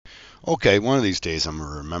Okay, one of these days I'm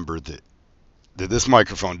gonna remember that this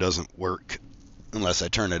microphone doesn't work unless I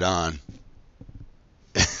turn it on.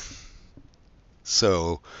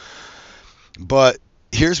 So, but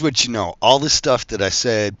here's what you know: all the stuff that I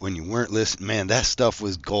said when you weren't listening, man, that stuff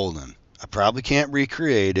was golden. I probably can't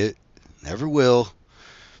recreate it, never will.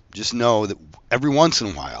 Just know that every once in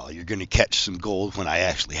a while you're gonna catch some gold when I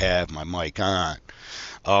actually have my mic on.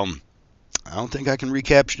 Um, I don't think I can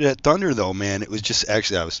recapture that thunder though, man. It was just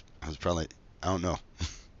actually I was probably I don't know.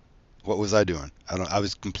 What was I doing? I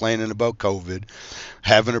was complaining about COVID,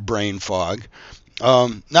 having a brain fog.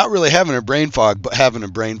 Not really having a brain fog, but having a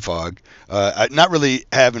brain fog. Not really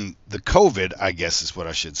having the COVID, I guess is what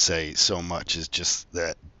I should say. So much is just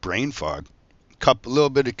that brain fog. A little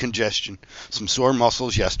bit of congestion, some sore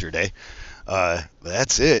muscles yesterday. But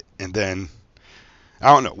that's it. And then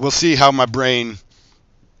I don't know. We'll see how my brain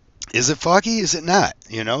is. It foggy? Is it not?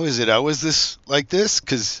 Is it always this like this?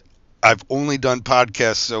 Because I've only done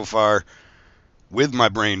podcasts so far with my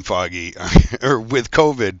brain foggy or with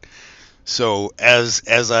COVID. So as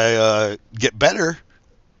I get better,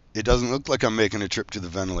 it doesn't look like I'm making a trip to the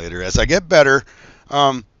ventilator. As I get better,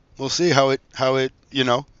 we'll see how it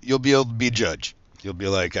you'll be able to be judge. You'll be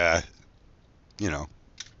like, you know,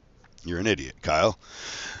 you're an idiot, Kyle.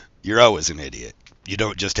 You're always an idiot. You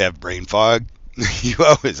don't just have brain fog. You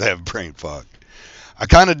always have brain fog. I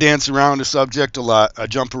kind of dance around the subject a lot. I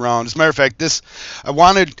jump around. As a matter of fact,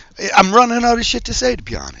 I'm running out of shit to say, to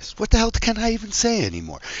be honest. What the hell can I even say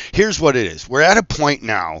anymore? Here's what it is. We're at a point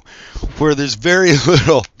now where there's very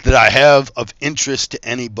little that I have of interest to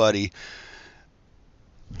anybody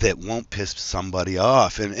that won't piss somebody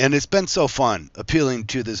off. And it's been so fun appealing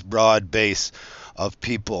to this broad base of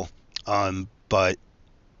people. But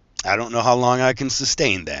I don't know how long I can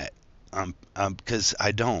sustain that. Because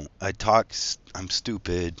I don't. I'm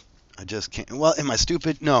stupid. I just can't. Well, am I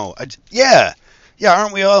stupid? No. Yeah. Yeah,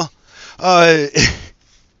 aren't we all? Uh,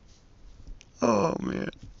 oh, man.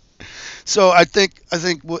 So I think,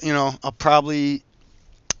 well, I'll probably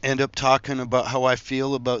end up talking about how I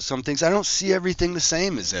feel about some things. I don't see everything the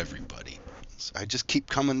same as everybody. So I just keep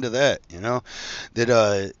coming to that,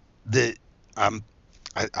 that I'm,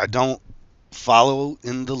 I don't follow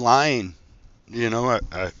in the line.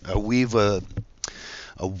 I weave a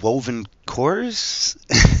woven chorus.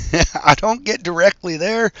 I don't get directly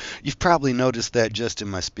there. You've probably noticed that just in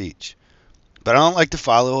my speech. But I don't like to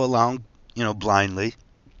follow along, blindly.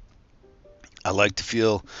 I like to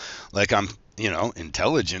feel like I'm,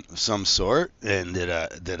 intelligent of some sort, and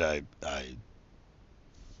that I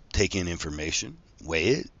take in information, weigh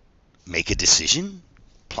it, make a decision,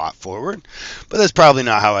 plot forward. But that's probably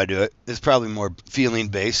not how I do it. It's probably more feeling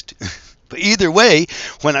based. But either way,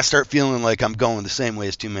 when I start feeling like I'm going the same way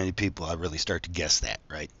as too many people, I really start to guess that,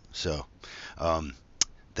 right? So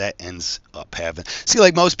that ends up having. See,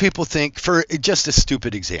 like most people think, for just a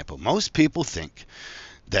stupid example, most people think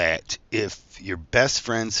that if your best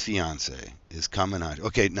friend's fiance is coming on,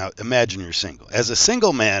 okay, now imagine you're single. As a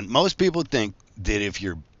single man, most people think that if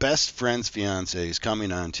your best friend's fiance is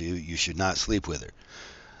coming on to you, you should not sleep with her.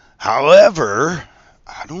 However,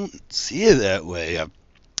 I don't see it that way.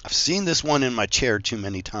 I've seen this one in my chair too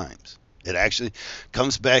many times. It actually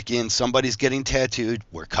comes back in. Somebody's getting tattooed.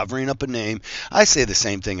 We're covering up a name. I say the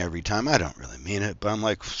same thing every time. I don't really mean it, but I'm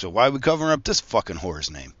like, so why are we covering up this fucking whore's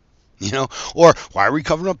name? Or why are we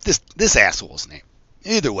covering up this asshole's name?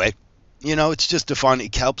 Either way, it's just a fun.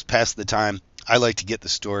 It helps pass the time. I like to get the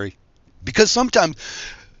story because sometimes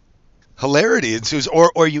hilarity ensues,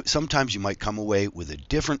 or sometimes you might come away with a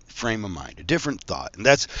different frame of mind, a different thought, and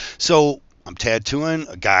that's so. I'm tattooing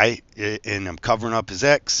a guy, and I'm covering up his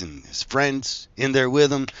ex and his friends in there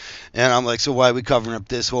with him. And I'm like, so why are we covering up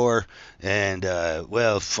this whore? And,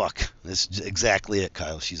 well, fuck. That's exactly it,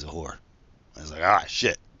 Kyle. She's a whore. I was like,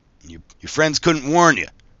 shit. Your friends couldn't warn you.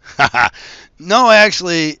 No,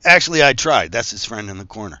 actually, I tried. That's his friend in the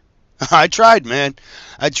corner. I tried, man.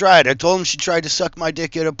 I tried. I told him she tried to suck my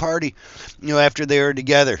dick at a party, after they were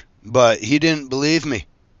together. But he didn't believe me.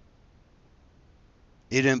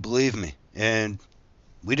 He didn't believe me. And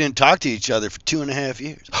we didn't talk to each other for 2.5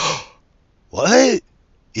 years. What?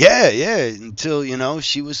 Yeah. Until,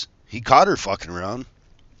 he caught her fucking around.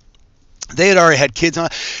 They had already had kids on.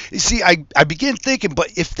 You see, I began thinking,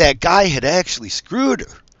 but if that guy had actually screwed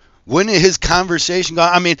her, wouldn't his conversation go?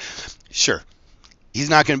 I mean, sure, he's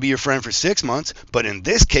not going to be your friend for 6 months, but in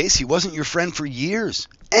this case, he wasn't your friend for years.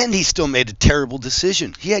 And he still made a terrible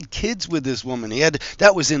decision. He had kids with this woman.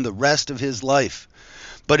 That was in the rest of his life.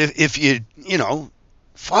 But if you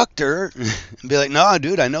fucked her and be like, no,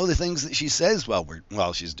 dude, I know the things that she says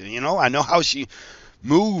while she's doing, I know how she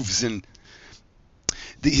moves, and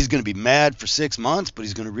He's going to be mad for 6 months, but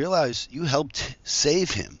he's going to realize you helped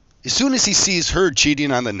save him. As soon as he sees her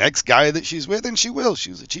cheating on the next guy that she's with, and she will,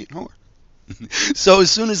 she was a cheating whore. So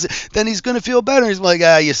as soon as then he's going to feel better. He's like,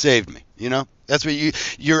 you saved me. That's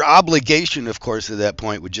what your obligation, of course, at that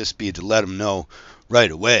point would just be to let him know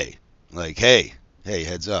right away, like, hey,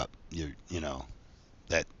 heads up,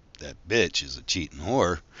 that bitch is a cheating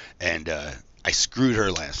whore, and I screwed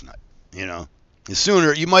her last night. The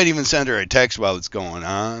sooner you might even send her a text while it's going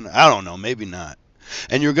on. I don't know, maybe not.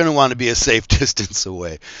 And you're going to want to be a safe distance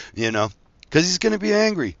away, because he's going to be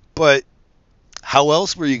angry. But how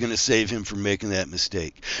else were you going to save him from making that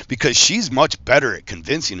mistake? Because she's much better at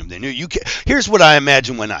convincing him than you. Here's what I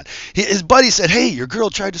imagine went on. His buddy said, hey, your girl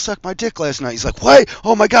tried to suck my dick last night. He's like, what?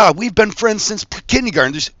 Oh, my God, we've been friends since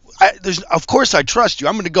kindergarten. Of course I trust you.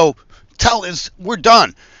 I'm going to go tell us we're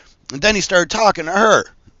done. And then he started talking to her.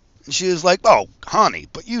 And she was like, oh, honey,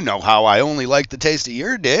 but you know how I only like the taste of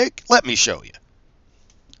your dick. Let me show you.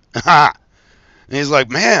 Ha! And he's like,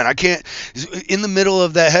 man, I can't. In the middle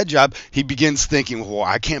of that head job, he begins thinking, well,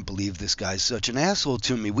 I can't believe this guy's such an asshole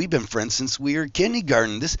to me. We've been friends since we were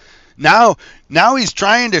kindergarten. Now he's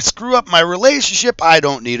trying to screw up my relationship. I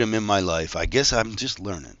don't need him in my life. I guess I'm just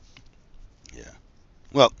learning. Yeah.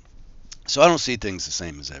 Well, so I don't see things the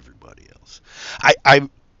same as everybody else.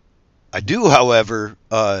 I do, however,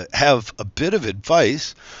 have a bit of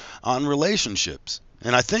advice on relationships,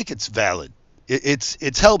 and I think it's valid.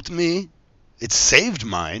 It's helped me. It saved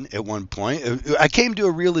mine at one point. I came to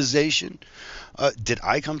a realization. Did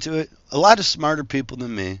I come to it? A lot of smarter people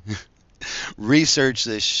than me research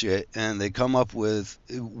this shit, and they come up with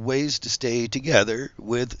ways to stay together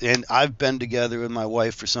with. And I've been together with my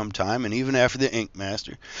wife for some time, and even after the Ink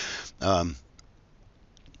Master, I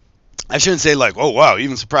shouldn't say like, oh wow,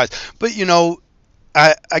 even surprised. But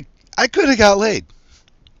I could have got laid.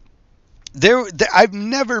 I've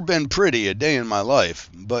never been pretty a day in my life,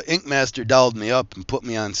 but Ink Master dolled me up and put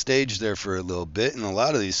me on stage there for a little bit, and a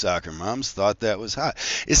lot of these soccer moms thought that was hot.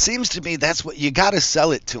 It seems to me that's what you got to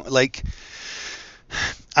sell it to. Like,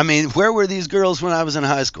 I mean, where were these girls when I was in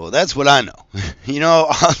high school? That's what I know.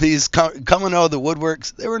 All these coming out of the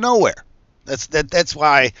woodworks, they were nowhere. That's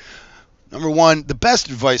why, number one, the best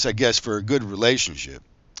advice, I guess, for a good relationship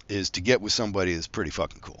is to get with somebody that's pretty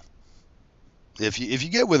fucking cool. If you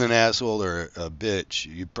get with an asshole or a bitch,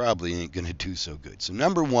 you probably ain't gonna do so good. So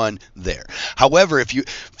number one, there. However,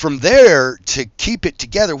 from there to keep it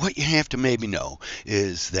together, what you have to maybe know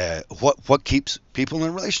is that what keeps people in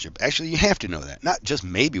a relationship. Actually, you have to know that. Not just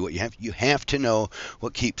maybe what you have to know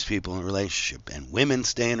what keeps people in a relationship. And women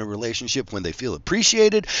stay in a relationship when they feel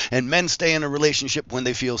appreciated, and men stay in a relationship when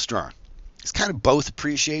they feel strong. It's kind of both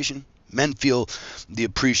appreciation. Men feel the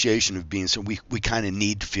appreciation of being so. We kind of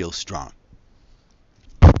need to feel strong.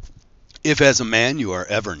 If as a man you are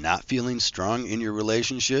ever not feeling strong in your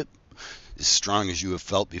relationship, as strong as you have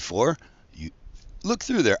felt before, you look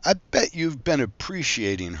through there. I bet you've been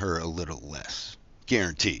appreciating her a little less.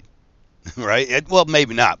 Guaranteed. Right? Well,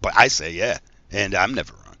 maybe not, but I say yeah. And I'm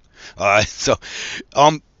never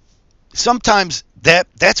wrong. Sometimes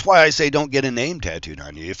that's why I say don't get a name tattooed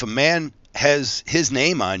on you. If a man has his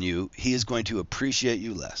name on you, he is going to appreciate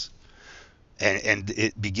you less. And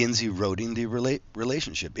it begins eroding the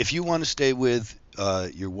relationship. If you want to stay with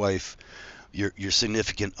your wife, your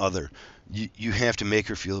significant other, you have to make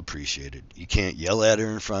her feel appreciated. You can't yell at her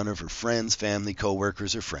in front of her friends, family,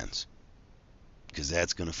 coworkers, or friends, because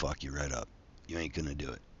that's going to fuck you right up. You ain't going to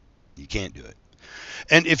do it. You can't do it.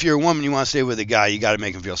 And if you're a woman, you want to stay with a guy, you got to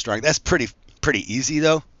make him feel strong. That's pretty easy,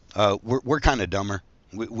 though. We're kind of dumber.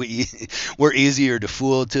 We're easier to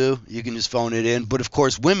fool, too. You can just phone it in. But, of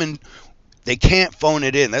course, women... They can't phone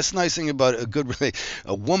it in. That's the nice thing about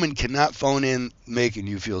a woman cannot phone in making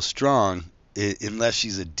you feel strong unless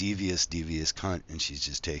she's a devious cunt and she's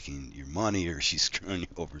just taking your money or she's screwing you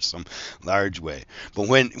over some large way. But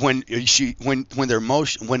when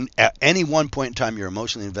at any one point in time you're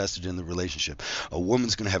emotionally invested in the relationship, a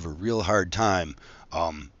woman's going to have a real hard time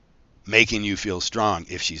making you feel strong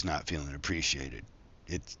if she's not feeling appreciated.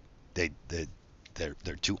 They're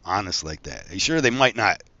too honest like that. Sure, they might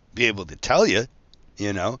not be able to tell you,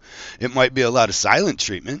 it might be a lot of silent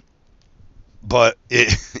treatment, but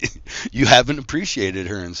you haven't appreciated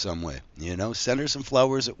her in some way, send her some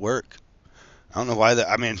flowers at work. I don't know why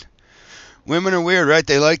women are weird, right?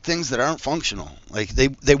 They like things that aren't functional. Like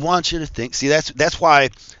they want you to think, see, that's why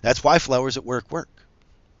flowers at work work,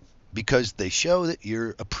 because they show that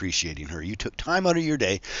you're appreciating her. You took time out of your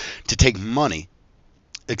day to take money,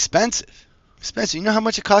 expensive. You know how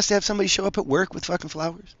much it costs to have somebody show up at work with fucking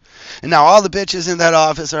flowers? And now all the bitches in that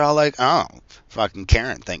office are all like, oh, fucking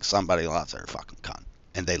Karen thinks somebody loves her fucking cunt.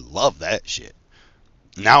 and they love that shit.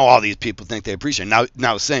 Now all these people think they appreciate it.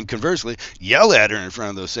 Now same conversely, yell at her in front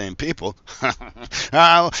of those same people.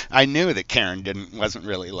 Oh, I knew that Karen wasn't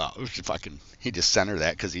really low. He just sent her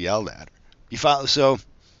that because he yelled at her. You follow? So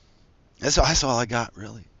that's all I got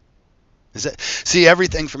really. Is that see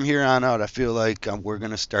everything from here on out? I feel like we're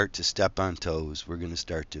gonna start to step on toes. We're gonna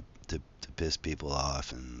start to piss people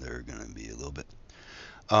off, and they're gonna be a little bit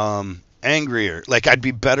angrier. Like I'd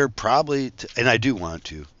be better probably, and I do want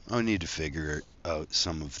to. I need to figure out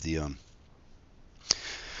some of the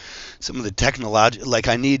technology. Like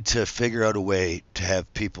I need to figure out a way to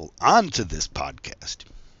have people onto this podcast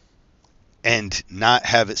and not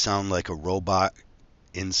have it sound like a robot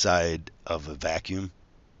inside of a vacuum.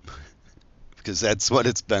 Because that's what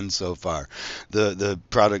it's been so far. The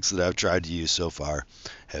products that I've tried to use so far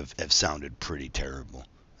have sounded pretty terrible.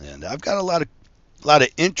 And I've got a lot of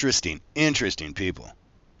interesting people.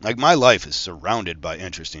 Like my life is surrounded by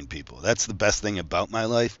interesting people. That's the best thing about my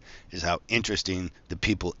life is how interesting the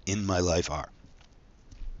people in my life are.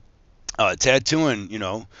 Tattooing,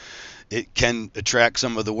 it can attract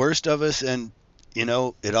some of the worst of us, and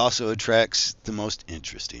it also attracts the most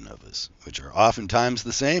interesting of us, which are oftentimes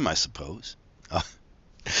the same, I suppose.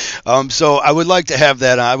 So I would like to have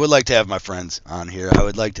that. I would like to have my friends on here. I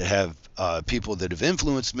would like to have people that have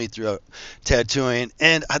influenced me throughout tattooing,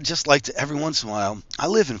 and I'd just like to every once in a while. I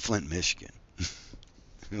live in Flint, Michigan,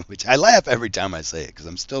 which I laugh every time I say it because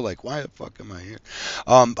I'm still like, why the fuck am I here?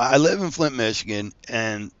 I live in Flint, Michigan,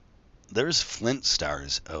 and there's Flint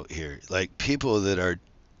stars out here, like people that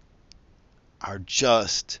are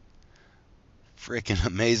just freaking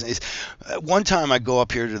amazing. One time I go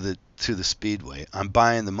up here to the Speedway. I'm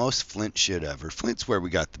buying the most Flint shit ever. Flint's where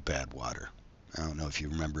we got the bad water. I don't know if you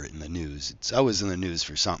remember it in the news. It's always in the news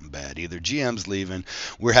for something bad. Either GM's leaving,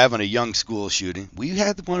 we're having a young school shooting. We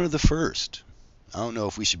had one of the first. I don't know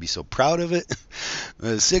if we should be so proud of it.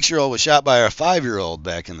 A 6-year-old was shot by a 5-year-old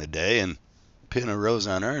back in the day, and pin a rose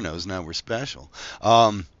on our nose. Now we're special.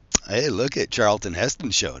 Hey, look at Charlton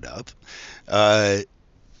Heston showed up. That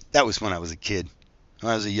was when I was a kid.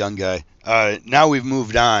 When I was a young guy. Now we've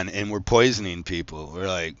moved on, and we're poisoning people. We're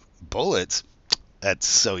like, bullets? That's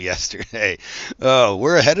so yesterday. Oh,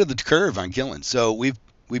 we're ahead of the curve on killing. So we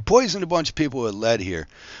poisoned a bunch of people with lead here,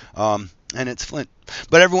 and it's Flint.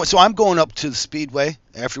 But so I'm going up to the Speedway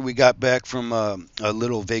after we got back from a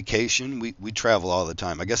little vacation. We travel all the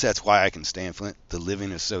time. I guess that's why I can stay in Flint. The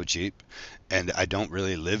living is so cheap, and I don't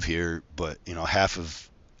really live here, but half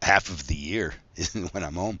of the year is when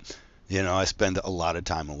I'm home. I spend a lot of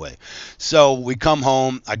time away. So we come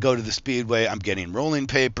home. I go to the Speedway. I'm getting rolling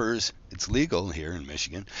papers. It's legal here in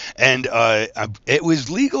Michigan. And it was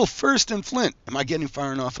legal first in Flint. Am I getting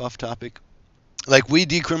far enough off topic? Like, we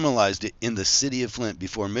decriminalized it in the city of Flint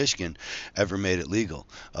before Michigan ever made it legal.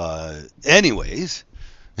 Anyways,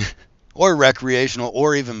 or recreational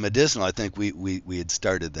or even medicinal. I think we had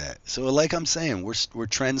started that. So like I'm saying, we're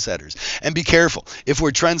trendsetters. And be careful. If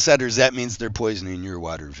we're trendsetters, that means they're poisoning your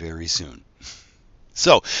water very soon.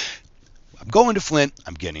 So I'm going to Flint.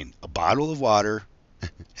 I'm getting a bottle of water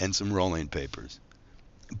and some rolling papers.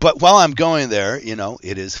 But while I'm going there,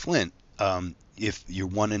 it is Flint. If you're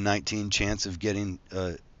 1 in 19 chance of getting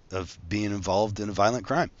of being involved in a violent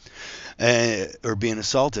crime or being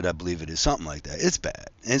assaulted, I believe it is something like that. It's bad.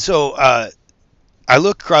 And so I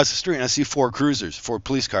look across the street and I see 4 cruisers, 4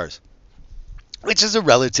 police cars, which is a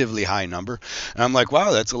relatively high number. And I'm like, wow,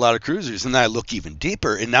 that's a lot of cruisers. And then I look even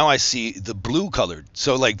deeper, and now I see the blue colored.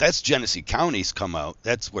 So, like, that's Genesee County's come out.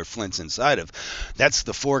 That's where Flint's inside of. That's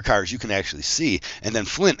the 4 cars you can actually see. And then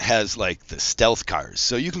Flint has, like, the stealth cars.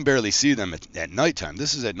 So you can barely see them at nighttime.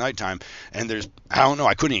 This is at nighttime, and there's, I don't know,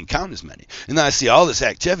 I couldn't even count as many. And then I see all this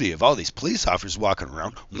activity of all these police officers walking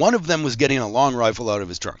around. One of them was getting a long rifle out of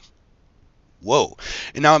his trunk. Whoa.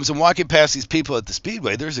 And now as I'm walking past these people at the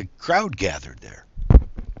Speedway, there's a crowd gathered there.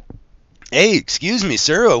 Hey, excuse me,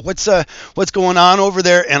 sir, what's going on over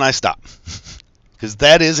there? And I stop. Because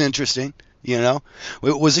that is interesting, It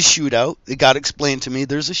was a shootout. It got explained to me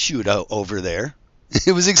there's a shootout over there.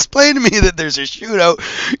 It was explained to me that there's a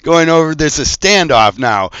shootout going over. There's a standoff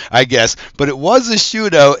now, I guess. But it was a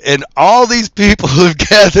shootout, and all these people have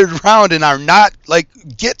gathered around and are not, like,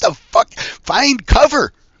 get the fuck, find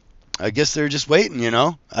cover. I guess they're just waiting,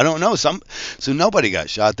 I don't know. So nobody got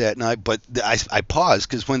shot that night, but I paused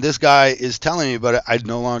because when this guy is telling me about it, I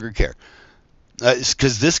no longer care. It's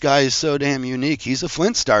because this guy is so damn unique. He's a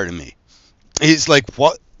Flint star to me. He's like,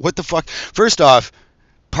 what the fuck? First off,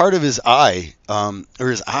 part of his eye, or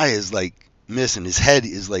his eye is like missing. His head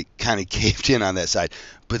is like kind of caved in on that side.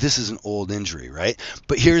 But this is an old injury, right?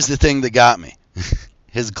 But here's the thing that got me.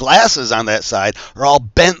 His glasses on that side are all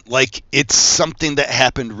bent like it's something that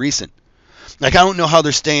happened recent. Like, I don't know how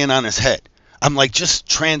they're staying on his head. I'm like just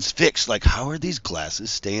transfixed. Like, how are these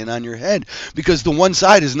glasses staying on your head? Because the one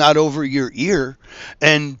side is not over your ear,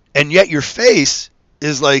 and yet your face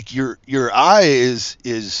is like your eye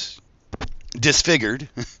is disfigured.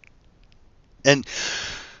 And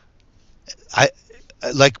I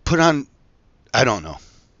like put on. I don't know.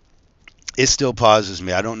 It still pauses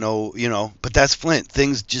me. I don't know, but that's Flint.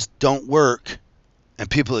 Things just don't work, and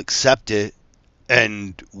people accept it,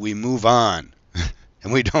 and we move on.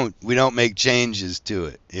 And we don't make changes to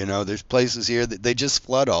it. There's places here that they just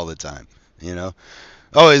flood all the time.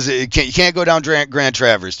 Oh, you can't go down Grand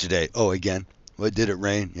Traverse today? Oh, again. What, did it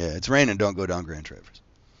rain? Yeah, it's raining. Don't go down Grand Traverse.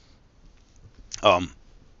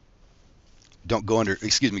 Don't go under.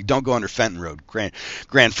 Excuse me. Don't go under Fenton Road.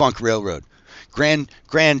 Grand Funk Railroad. Grand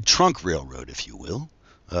Trunk Railroad, if you will.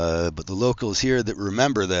 But the locals here that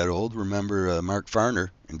remember Mark Farner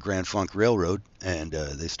and Grand Funk Railroad, and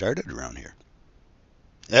they started around here.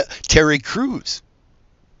 Terry Crews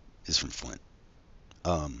is from Flint.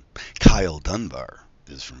 Kyle Dunbar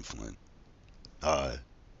is from Flint. I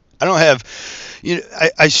don't have,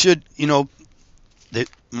 I should, that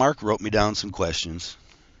Mark wrote me down some questions,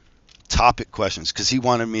 topic questions, because he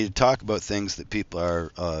wanted me to talk about things that people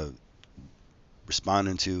are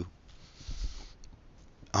responding to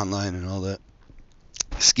online and all that.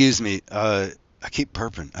 Excuse me, I keep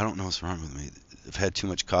burping. I don't know what's wrong with me. I've had too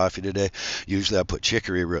much coffee today. Usually I put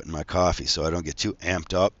chicory root in my coffee so I don't get too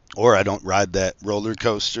amped up, or I don't ride that roller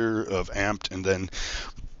coaster of amped, and then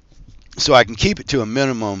so I can keep it to a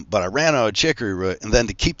minimum. But I ran out of chicory root, and then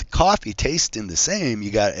to keep the coffee tasting the same, you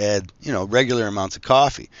got to add regular amounts of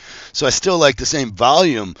coffee. So I still like the same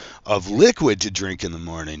volume of liquid to drink in the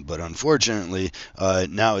morning, but unfortunately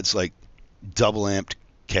now it's like double amped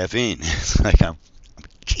caffeine. It's like I'm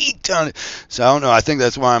geeked on it. So I don't know. I think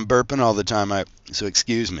that's why I'm burping all the time. So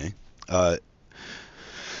excuse me.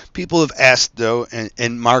 People have asked, though,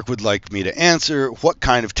 and Mark would like me to answer, what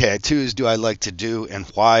kind of tattoos do I like to do and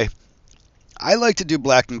why? I like to do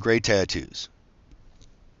black and gray tattoos.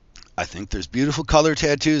 I think there's beautiful color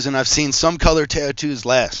tattoos, and I've seen some color tattoos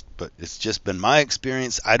last, but it's just been my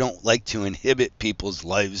experience. I don't like to inhibit people's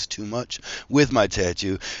lives too much with my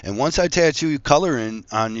tattoo. And once I tattoo color in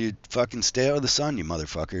on you, fucking stay out of the sun, you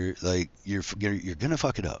motherfucker. Like, you're gonna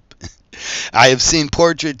fuck it up. I have seen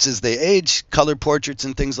portraits as they age, color portraits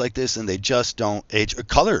and things like this, and they just don't age.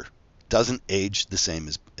 Color doesn't age the same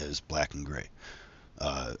as black and gray,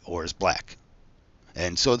 or as black.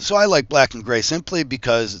 And so I like black and gray simply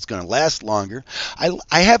because it's going to last longer.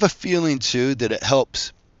 I have a feeling, too, that it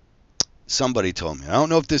helps. Somebody told me, I don't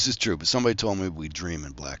know if this is true, but somebody told me we dream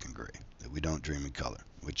in black and gray, that we don't dream in color,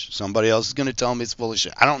 which somebody else is going to tell me it's full of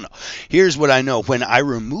shit. I don't know. Here's what I know. When I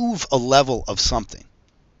remove a level of something,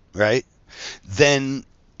 right, then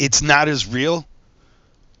it's not as real,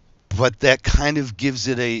 but that kind of gives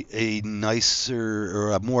it a nicer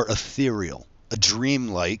or a more ethereal, a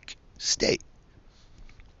dreamlike state.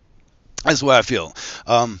 That's what I feel.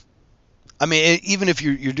 I mean, even if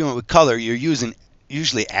you're doing it with color, you're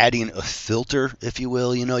usually adding a filter, if you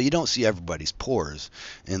will. You don't see everybody's pores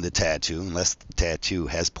in the tattoo unless the tattoo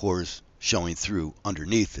has pores showing through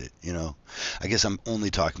underneath it. I guess I'm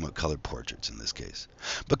only talking about colored portraits in this case.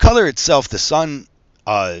 But color itself, the sun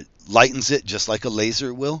lightens it just like a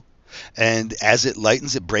laser will. And as it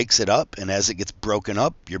lightens, it breaks it up. And as it gets broken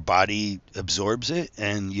up, your body absorbs it,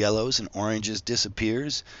 and yellows and oranges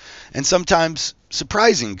disappears. And sometimes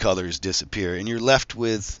surprising colors disappear, and you're left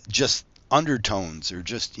with just undertones or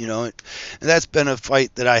just, and that's been a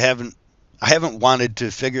fight that I haven't wanted to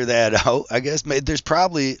figure that out. I guess there's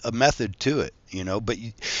probably a method to it, but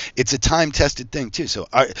it's a time-tested thing too. So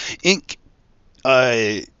ink,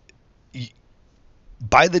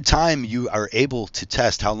 by the time you are able to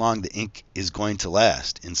test how long the ink is going to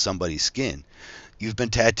last in somebody's skin, you've been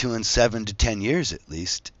tattooing 7 to 10 years at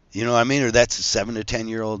least. You know what I mean? Or that's a 7 to 10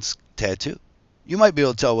 year old's tattoo. You might be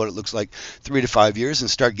able to tell what it looks like 3 to 5 years and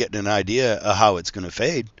start getting an idea of how it's going to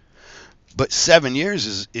fade. But 7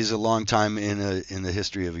 years is a long time in the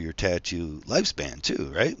history of your tattoo lifespan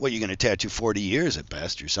too, right? Well, you're going to tattoo 40 years at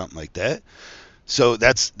best or something like that. So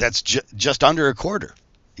that's just under a quarter.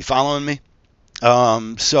 You following me?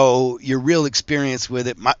 So your real experience with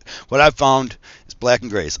it, what I've found is black and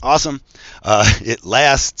gray. It's awesome. It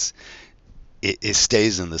lasts. It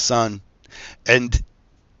stays in the sun. And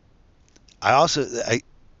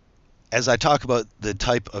as I talk about the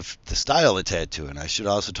style of tattooing, I should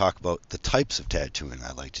also talk about the types of tattooing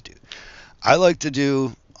I like to do. I like to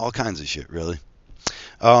do all kinds of shit, really.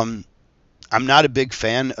 I'm not a big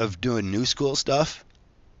fan of doing new school stuff.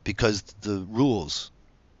 because the rules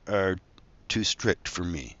are too strict for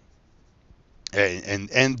me. And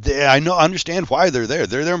I know understand why they're there.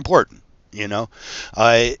 They're important, you know.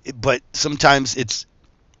 But sometimes it's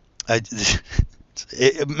I,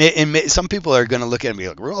 some people are going to look at me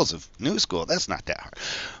like rules of new school. That's not that hard.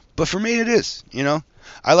 But for me, it is. You know,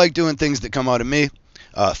 I like doing things that come out of me.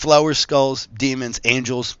 Flower skulls, demons,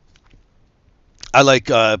 angels. I like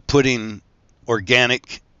putting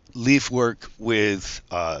organic leaf work with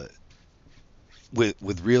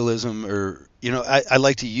realism, or you know, I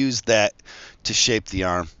like to use that to shape the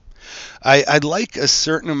arm. I'd like a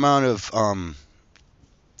certain amount of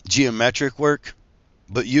geometric work,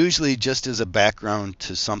 but usually just as a background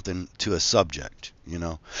to something, to a subject. You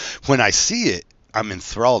know, when I see it, I'm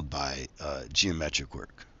enthralled by geometric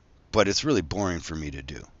work, but it's really boring for me to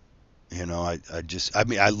do. You know, I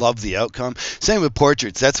mean, I love the outcome. Same with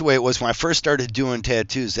portraits. That's the way it was when I first started doing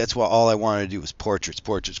tattoos. That's what all I wanted to do was portraits,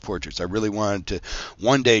 portraits, portraits. I really wanted to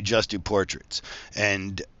one day just do portraits.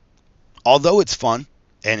 And although it's fun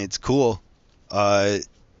and it's cool, uh,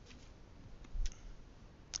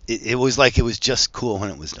 it was like it was just cool when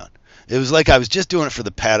it was done. It was like I was just doing it for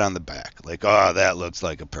the pat on the back. Like, oh, that looks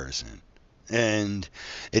like a person. And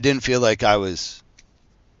it didn't feel like I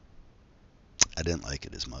didn't like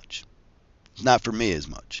it as much. Not for me as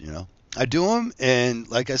much, you know. I do them, and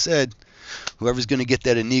like I said, whoever's going to get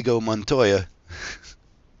that Inigo Montoya,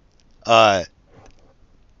 uh,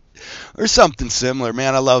 or something similar,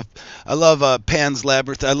 man. I love Pan's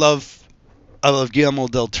Labyrinth. I love Guillermo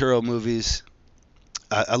del Toro movies.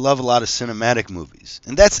 I love a lot of cinematic movies,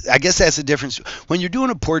 and I guess that's the difference. When you're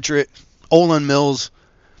doing a portrait, Olin Mills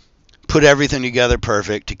put everything together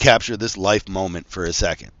perfect to capture this life moment for a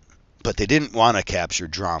second, but they didn't want to capture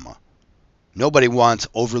drama. Nobody wants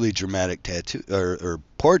overly dramatic tattoo or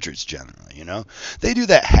portraits generally, you know. They do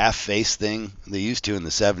that half face thing. They used to in the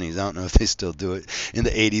 70s. I don't know if they still do it. In the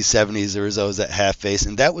 80s, 70s, there was always that half face,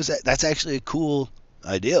 and that's actually a cool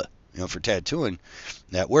idea, you know, for tattooing.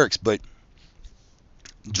 That works, but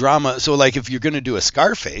drama. So like if you're gonna do a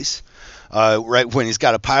Scarface, right when he's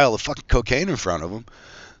got a pile of fucking cocaine in front of him,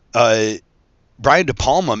 uh, Brian De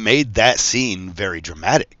Palma made that scene very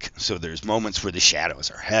dramatic. So there's moments where the shadows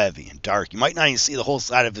are heavy and dark. You might not even see the whole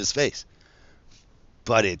side of his face,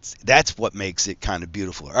 but that's what makes it kind of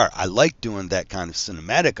beautiful art. I like doing that kind of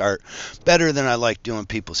cinematic art better than I like doing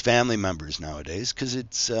people's family members nowadays because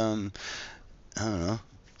it's I don't know,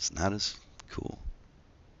 it's not as cool.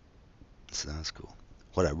 It's not as cool.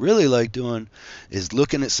 What I really like doing is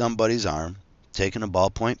looking at somebody's arm, taking a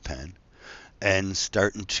ballpoint pen, and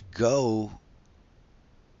starting to go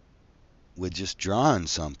with just drawing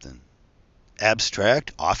something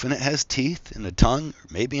abstract. Often it has teeth and a tongue, or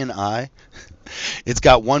maybe an eye. It's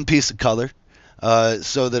got one piece of color,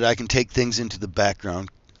 so that I can take things into the background.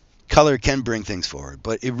 Color can bring things forward,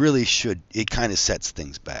 but it really should. It kind of sets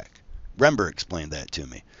things back. Rember explained that to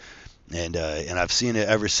me, and I've seen it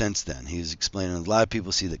ever since then. He's explaining a lot of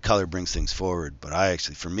people see that color brings things forward, but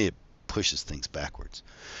for me, it pushes things backwards.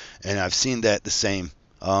 And I've seen that the same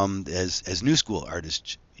as new school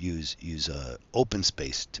artists use open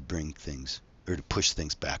space to bring things or to push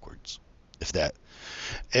things backwards. If that,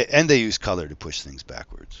 and they use color to push things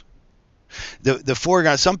backwards. The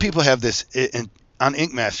foreground. Some people have this, and on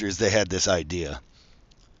Ink Masters they had this idea.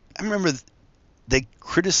 I remember they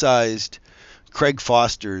criticized Craig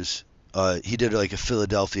Foster's. He did like a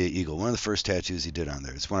Philadelphia Eagle, one of the first tattoos he did on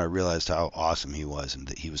there. It's when I realized how awesome he was and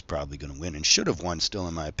that he was probably going to win and should have won, still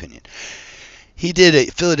in my opinion. He did a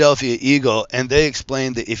Philadelphia Eagle, and they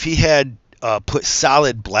explained that if he had put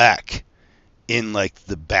solid black in like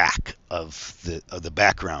the back of the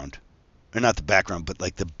background, or not the background, but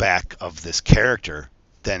like the back of this character,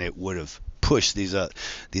 then it would have pushed these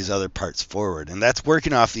other parts forward. And that's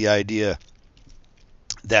working off the idea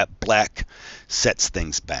that black sets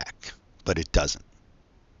things back, but it doesn't.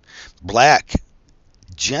 Black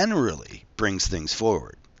generally brings things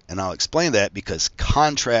forward. And I'll explain that because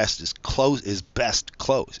contrast is best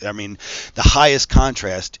close. I mean, the highest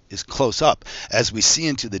contrast is close up. As we see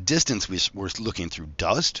into the distance, we're looking through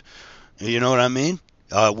dust. You know what I mean?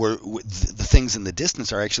 The things in the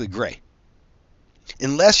distance are actually gray.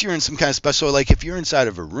 Unless you're in some kind of special, like if you're inside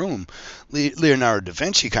of a room, Leonardo da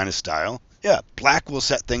Vinci kind of style, yeah, black will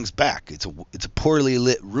set things back. It's a poorly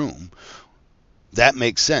lit room. That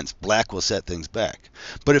makes sense. Black will set things back.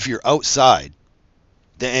 But if you're outside,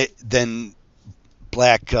 then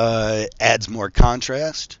black adds more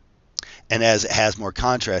contrast, and as it has more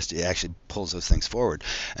contrast, it actually pulls those things forward.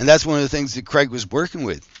 And that's one of the things that Craig was working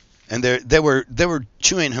with. And they were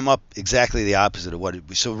chewing him up exactly the opposite of what it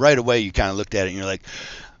was. So right away you kind of looked at it and you're like,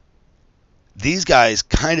 These guys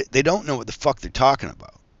they don't know what the fuck they're talking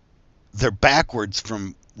about. They're backwards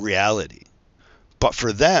from reality. But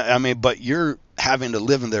for them, I mean, but you're having to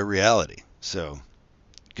live in their reality. So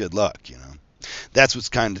good luck, you know. That's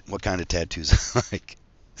what kind of tattoos I like.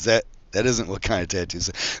 Is that isn't what kind of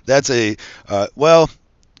tattoos. That's a well,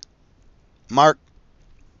 Mark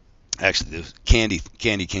actually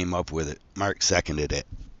Candy came up with it. Mark seconded it.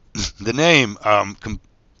 The name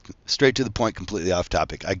straight to the point, completely off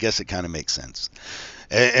topic. I guess it kind of makes sense.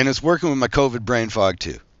 And it's working with my COVID brain fog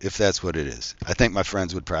too, if that's what it is. I think my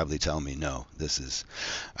friends would probably tell me no.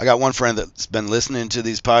 I got one friend that's been listening to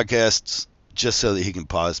these podcasts just so that he can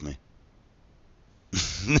pause me.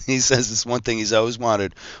 He says this one thing he's always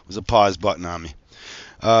wanted was a pause button on me.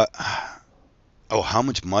 How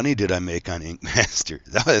much money did I make on Ink Master?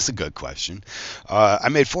 That's a good question. I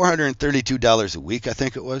made $432 a week, I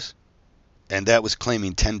think it was, and that was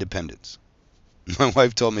claiming 10 dependents. My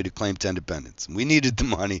wife told me to claim 10 dependents. We needed the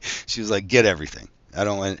money. She was like, get everything. I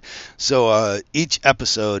don't want it. So each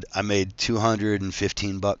episode, I made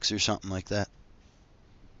 $215 or something like that.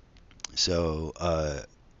 So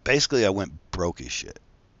basically, I went broke as shit.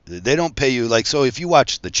 They don't pay you so if you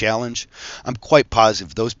watch The Challenge, I'm quite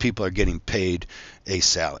positive those people are getting paid a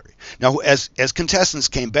salary. Now, as contestants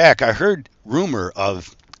came back, I heard rumor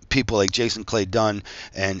of people like Jason Clay Dunn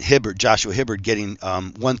and Joshua Hibbard getting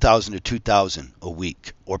 $1,000 to $2,000 a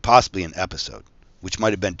week, or possibly an episode, which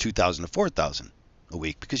might have been $2,000 to $4,000 a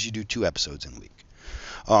week because you do 2 episodes in a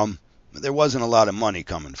week. There wasn't a lot of money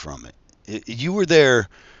coming from it. You were there.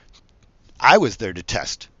 I was there to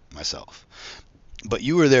test myself, but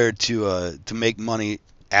you were there to make money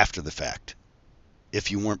after the fact. If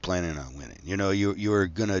you weren't planning on winning, you were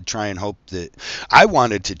gonna try and hope that. I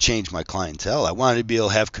wanted to change my clientele. I wanted to be able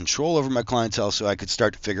to have control over my clientele so I could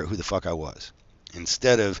start to figure out who the fuck I was,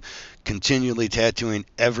 instead of continually tattooing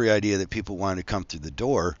every idea that people wanted to come through the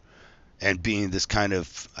door, and being this kind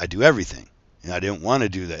of I do everything. And I didn't want to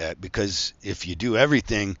do that, because if you do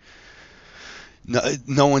everything,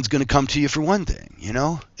 no one's going to come to you for one thing,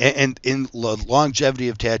 And in the longevity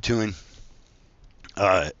of tattooing,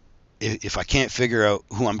 if I can't figure out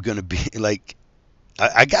who I'm going to be,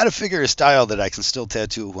 I got to figure a style that I can still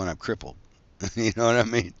tattoo when I'm crippled. You know what I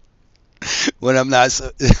mean? When I'm not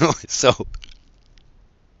so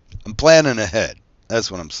I'm planning ahead. That's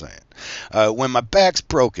what I'm saying. When my back's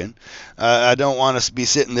broken, I don't want to be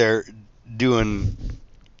sitting there doing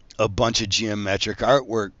a bunch of geometric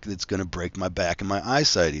artwork that's going to break my back and my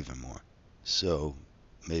eyesight even more. So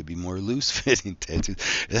maybe more loose fitting tattoos.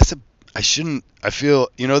 I feel,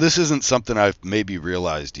 this isn't something I've maybe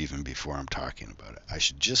realized even before I'm talking about it. I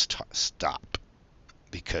should just stop,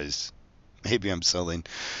 because maybe I'm selling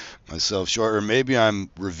myself short, or maybe I'm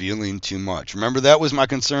revealing too much. Remember, that was my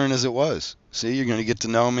concern as it was. See, you're going to get to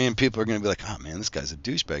know me, and people are going to be like, oh man, this guy's a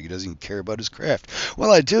douchebag. He doesn't even care about his craft.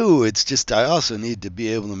 Well, I do. It's just I also need to be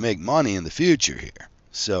able to make money in the future here.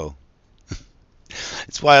 So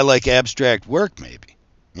it's why I like abstract work, maybe.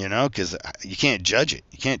 Because you can't judge it.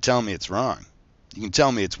 You can't tell me it's wrong. You can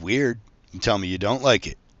tell me it's weird. You can tell me you don't like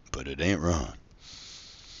it, but it ain't wrong.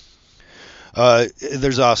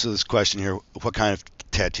 There's also this question here: what kind of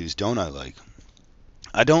tattoos don't I like?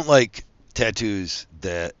 I don't like tattoos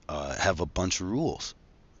that have a bunch of rules.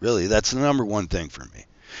 Really, that's the number one thing for me.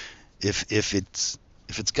 If it's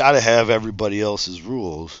got to have everybody else's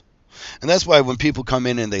rules. And that's why when people come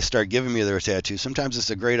in and they start giving me their tattoo, sometimes it's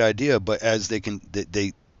a great idea, but as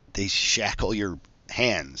they shackle your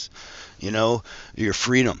hands, your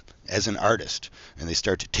freedom as an artist, and they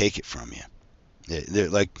start to take it from you. They're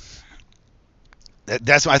like,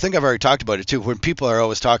 that's why I think I've already talked about it too. When people are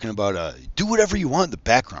always talking about do whatever you want in the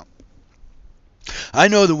background. I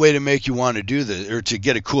know the way to make you want to do this, or to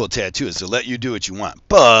get a cool tattoo, is to let you do what you want,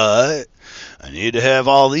 but I need to have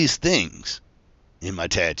all these things in my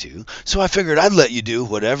tattoo, so I figured I'd let you do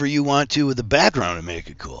whatever you want to with the background to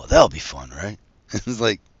make it cool. That'll be fun, right? It's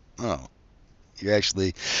like, oh, you're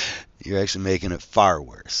actually making it far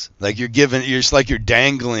worse. Like you're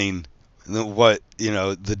dangling the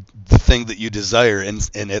thing that you desire,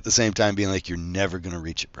 and at the same time being like, you're never gonna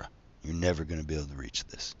reach it, bro. You're never gonna be able to reach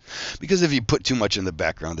this, because if you put too much in the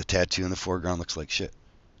background, the tattoo in the foreground looks like shit.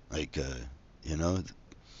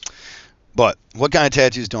 But what kind of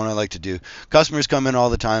tattoos don't I like to do? Customers come in all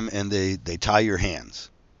the time and they tie your hands.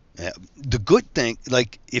 The good thing,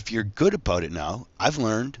 if you're good about it now, I've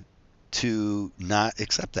learned to not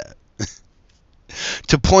accept that.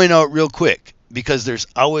 To point out real quick, because there's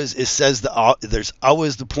always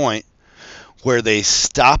the point where they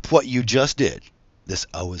stop what you just did. This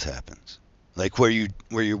always happens. Like where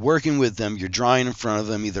you're working with them, you're drawing in front of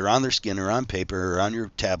them, either on their skin or on paper or on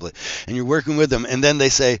your tablet, and you're working with them, and then they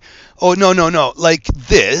say, "Oh no, no, no, like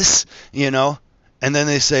this," and then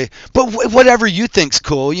they say, "But whatever you think's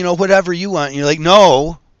cool, whatever you want." And you're like,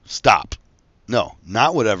 "No, stop, no,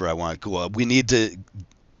 not whatever I want cool. We need to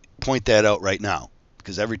point that out right now,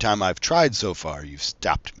 because every time I've tried so far, you've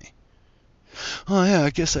stopped me." Oh yeah, I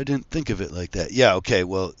guess I didn't think of it like that. Yeah, okay,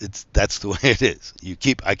 well, that's the way it is.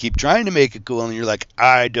 I keep trying to make it cool, and you're like,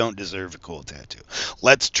 I don't deserve a cool tattoo.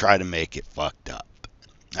 Let's try to make it fucked up.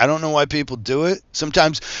 I don't know why people do it.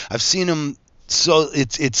 Sometimes I've seen them. So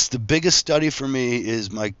it's the biggest study for me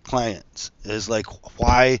is my clients, is like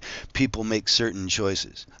why people make certain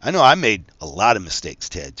choices. I know I made a lot of mistakes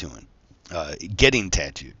tattooing, getting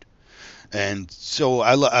tattooed, and so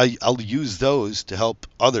I'll use those to help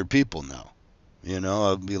other people now.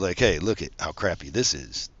 I'll be like, hey, look at how crappy this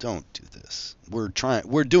is. Don't do this. We're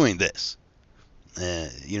doing this. Uh,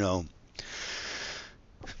 you know,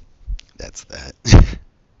 that's that.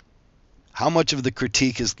 How much of the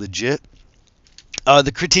critique is legit?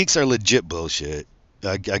 The critiques are legit bullshit.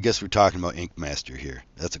 I guess we're talking about Ink Master here.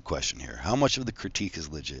 That's a question here. How much of the critique is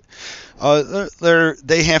legit?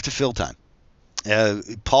 They have to fill time.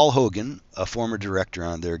 Paul Hogan, a former director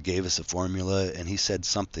on there, gave us a formula, and he said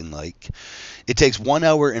something like, it takes 1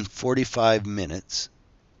 hour and 45 minutes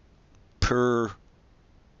per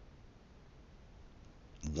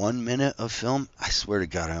 1 minute of film. I swear to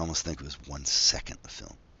God, I almost think it was 1 second of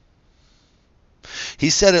film. He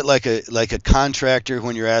said it like a contractor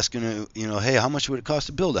when you're asking, hey, how much would it cost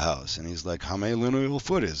to build a house? And he's like, how many lineal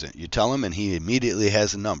foot is it? You tell him, and he immediately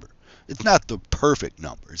has a number. It's not the perfect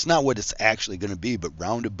number. It's not what it's actually going to be, but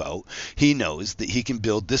roundabout, he knows that he can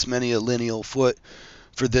build this many a lineal foot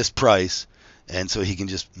for this price, and so he can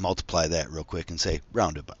just multiply that real quick and say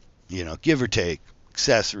roundabout, give or take,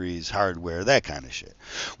 accessories, hardware, that kind of shit.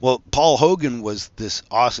 Well, Paul Hogan was this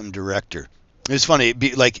awesome director. It's funny,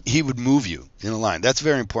 like he would move you in a line. That's a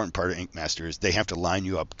very important part of Ink Master, is they have to line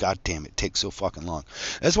you up. God damn, it takes so fucking long.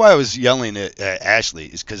 That's why I was yelling at Ashley,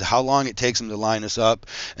 is because how long it takes them to line us up.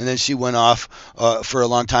 And then she went off for a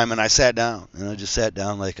long time, and I sat down. And I just sat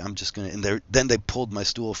down like, I'm just going to, and then they pulled my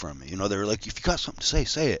stool from me. They were like, if you got something to say,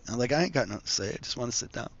 say it. And I'm like, I ain't got nothing to say. I just want to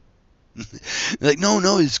sit down. They're like,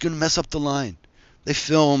 no, it's going to mess up the line. They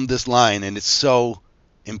filmed this line, and it's so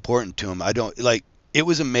important to them. It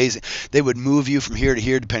was amazing. They would move you from here to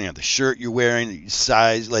here depending on the shirt you're wearing, your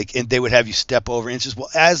size, and they would have you step over inches. Well,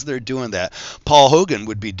 as they're doing that, Paul Hogan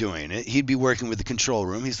would be doing it. He'd be working with the control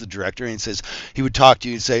room. He's the director, and he would talk to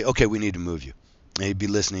you and say, okay, we need to move you. And he'd be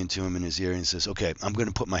listening to him in his ear, and he says, okay, I'm going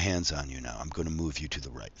to put my hands on you now. I'm going to move you to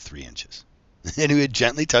the right 3 inches. And he would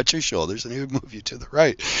gently touch your shoulders, and he would move you to the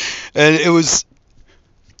right. And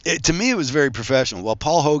to me, it was very professional. Well,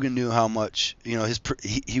 Paul Hogan knew how much,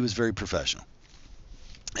 he was very professional.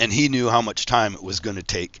 And he knew how much time it was going to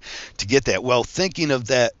take to get that. Well, thinking of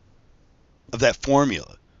that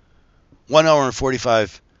formula, 1 hour and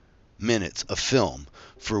 45 minutes of film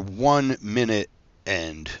for 1 minute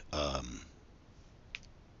and I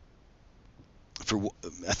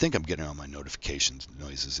think I'm getting all my notifications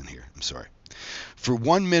noises in here. I'm sorry. For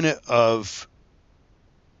 1 minute of,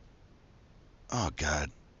 oh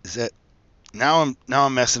God, is that now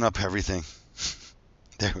I'm messing up everything.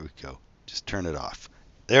 There we go. Just turn it off.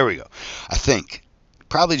 There we go. I think.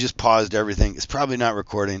 Probably just paused everything. It's probably not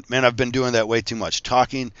recording. Man, I've been doing that way too much.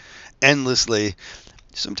 Talking endlessly.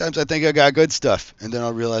 Sometimes I think I got good stuff, and then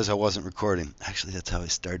I'll realize I wasn't recording. Actually, that's how I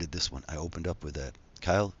started this one. I opened up with that.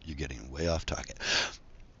 Kyle, you're getting way off target.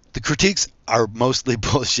 The critiques are mostly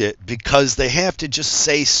bullshit because they have to just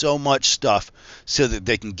say so much stuff so that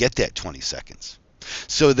they can get that 20 seconds.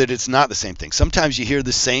 So that it's not the same thing. Sometimes you hear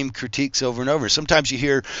the same critiques over and over. Sometimes you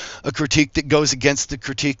hear a critique that goes against the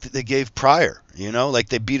critique that they gave prior. Like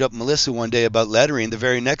they beat up Melissa one day about lettering. The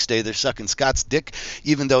very next day they're sucking Scott's dick,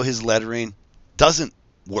 even though his lettering doesn't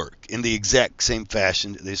work in the exact same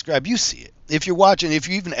fashion that they describe. You see it. If you're watching, if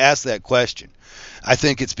you even ask that question, I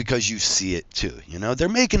think it's because you see it too. They're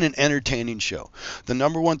making an entertaining show. The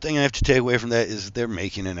number one thing I have to take away from that is they're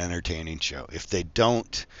making an entertaining show. If they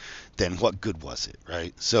don't, then what good was it,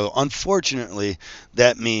 right? So unfortunately,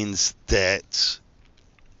 that means that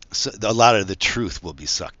a lot of the truth will be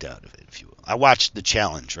sucked out of it, if you will. I watched The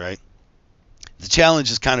Challenge, right? The Challenge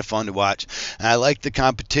is kind of fun to watch, and I like the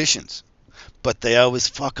competitions. But they always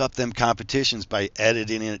fuck up them competitions by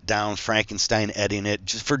editing it down, Frankenstein editing it,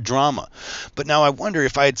 just for drama. But now I wonder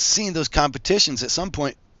if I had seen those competitions at some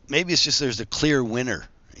point, maybe it's just there's a clear winner,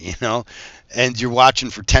 and you're watching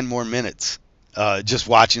for 10 more minutes. Just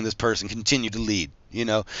watching this person continue to lead.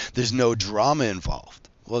 There's no drama involved.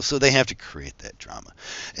 Well, so they have to create that drama.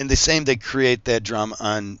 And the same they create that drama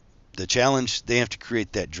on the challenge, they have to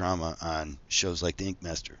create that drama on shows like the Ink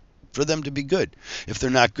Master for them to be good. If they're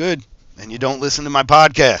not good, then you don't listen to my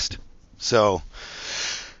podcast. So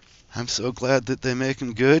I'm so glad that they make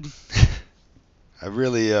them good. I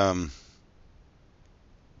really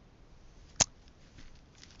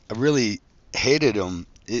hated them.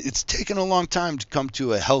 It's taken a long time to come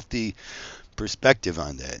to a healthy perspective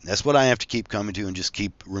on that. That's what I have to keep coming to and just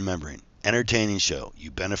keep remembering. Entertaining show.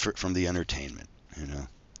 You benefit from the entertainment, you know.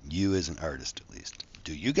 You as an artist, at least.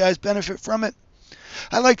 Do you guys benefit from it?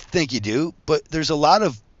 I like to think you do, but there's a lot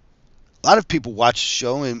of people watch the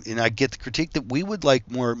show, and I get the critique that we would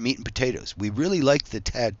like more meat and potatoes. We really like the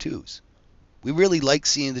tattoos. We really like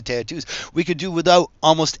seeing the tattoos. We could do without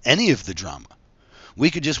almost any of the drama.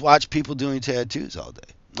 We could just watch people doing tattoos all day.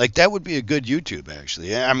 Like, that would be a good YouTube,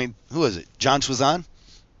 actually. I mean, who is it? John Twizan?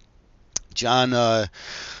 John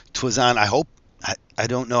Twizan, I hope. I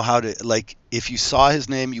don't know how to, like, if you saw his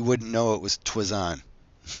name, you wouldn't know it was Twizan.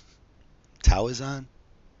 Tawazan?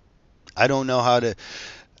 I don't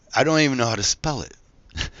even know how to spell it.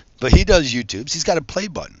 But he does YouTubes. He's got a play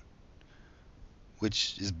button,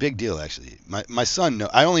 which is a big deal, actually. My son,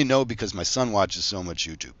 I only know because my son watches so much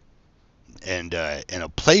YouTube. And a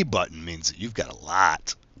play button means that you've got a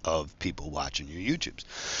lot of people watching your YouTubes.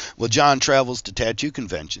 Well, John travels to tattoo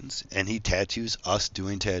conventions, and he tattoos us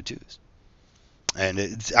doing tattoos. And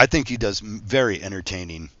I think he does very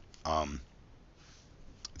entertaining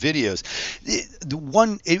videos. It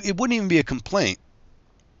wouldn't even be a complaint,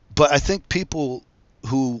 but I think people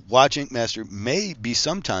who watch Ink Master may be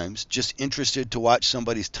sometimes just interested to watch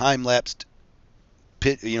somebody's time-lapsed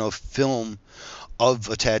film of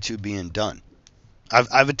a tattoo being done.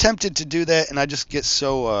 I've attempted to do that, and I just get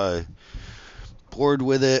so bored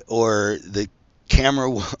with it, or the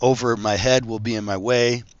camera over my head will be in my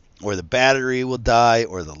way, or the battery will die,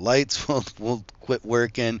 or the lights will quit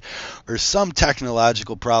working, or some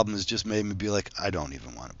technological problem has just made me be like, I don't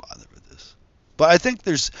even want to bother with this. But I think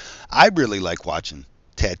I really like watching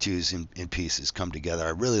tattoos in pieces come together.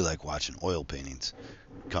 I really like watching oil paintings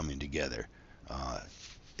coming together.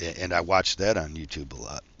 And I watch that on YouTube a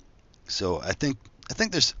lot. So I think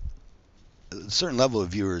there's a certain level of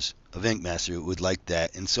viewers of Ink Master who would like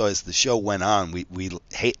that. And so as the show went on, we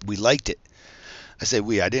liked it. I say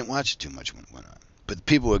I didn't watch it too much when it went on. But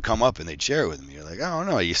people would come up and they'd share it with me. You're like, I don't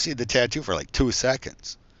know, you see the tattoo for like 2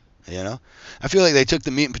 seconds. You know? I feel like they took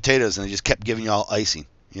the meat and potatoes and they just kept giving you all icing.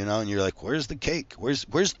 You know? And you're like, where's the cake? Where's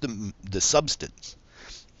the substance?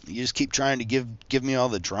 You just keep trying to give me all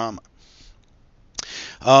the drama.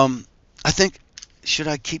 I think, should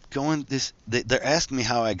I keep going? They're asking me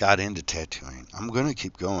how I got into tattooing. I'm going to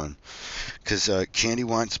keep going because Candy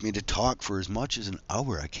wants me to talk for as much as an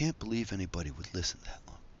hour. I can't believe anybody would listen that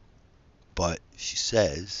long. But she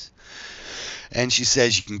says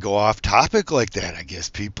you can go off topic like that. I guess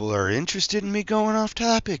people are interested in me going off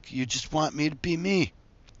topic. You just want me to be me,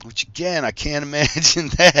 which again, I can't imagine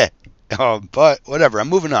that. But whatever, I'm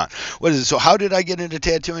moving on. What is it? So how did I get into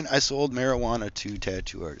tattooing? I sold marijuana to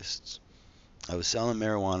tattoo artists. I was selling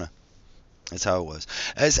marijuana. That's how it was.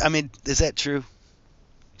 Is that true?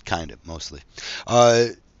 Kind of, mostly.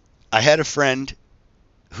 I had a friend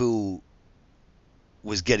who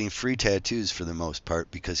was getting free tattoos for the most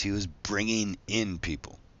part because he was bringing in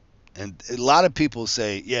people. And a lot of people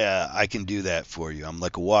say, yeah, I can do that for you. I'm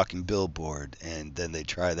like a walking billboard. And then they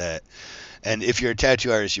try that. And if you're a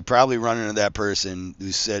tattoo artist, you probably run into that person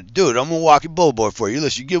who said, dude, I'm a walking billboard for you.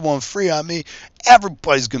 Listen, you get one free on me,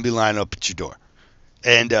 everybody's going to be lining up at your door.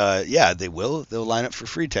 And, yeah, they will. They'll line up for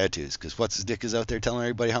free tattoos because what's his dick is out there telling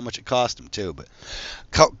everybody how much it cost him, too. But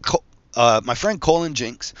my friend Colin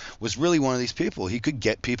Jinks was really one of these people. He could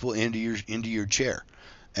get people into your chair.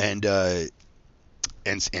 And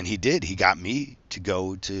he did. He got me to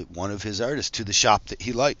go to one of his artists, to the shop that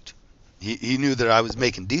he liked. He knew that I was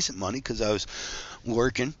making decent money because I was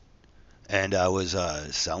working and I was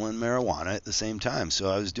selling marijuana at the same time. So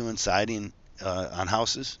I was doing siding on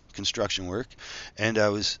houses, construction work, and I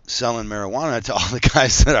was selling marijuana to all the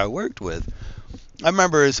guys that I worked with. I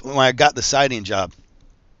remember when I got the siding job,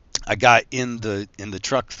 I got in the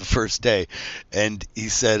truck the first day, and he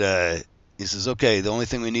says, okay, the only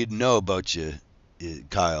thing we need to know about you,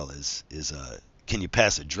 Kyle, is can you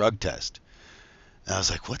pass a drug test? And I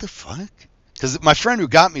was like, what the fuck? Because my friend who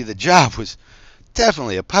got me the job was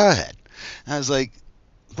definitely a pothead. And I was like,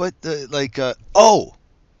 what the,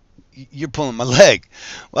 you're pulling my leg.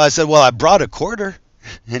 Well, I said, well, I brought a quarter.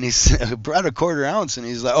 And he said, I brought a quarter ounce. And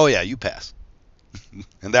he's like, oh, yeah, you pass.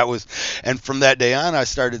 And that was, and from that day on, I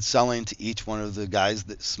started selling to each one of the guys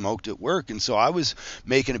that smoked at work, and so I was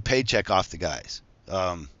making a paycheck off the guys.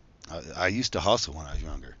 I used to hustle when I was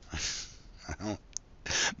younger. I don't,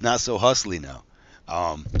 not so hustly now.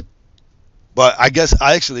 Um, but I guess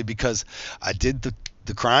I actually, because I did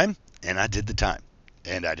the crime and I did the time,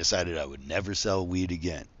 and I decided I would never sell weed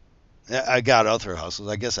again. I got other hustles.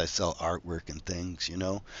 I guess I sell artwork and things,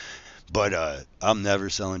 but I'm never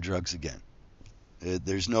selling drugs again.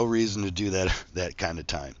 There's no reason to do that kind of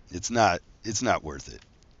time. It's not worth it.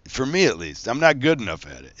 For me at least. I'm not good enough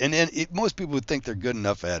at it. And most people who think they're good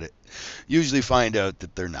enough at it usually find out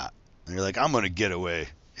that they're not. And they're like, I'm going to get away.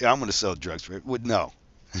 Yeah, I'm going to sell drugs for it. Well, no.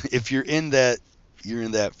 If you're in that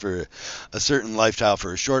for a certain lifestyle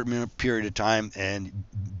for a short period of time, and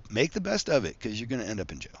make the best of it, because you're going to end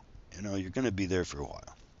up in jail. You're going to be there for a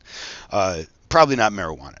while. Probably not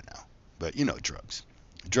marijuana now, but drugs.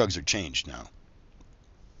 Drugs are changed now.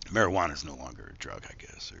 Marijuana is no longer a drug, I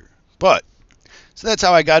guess. But so that's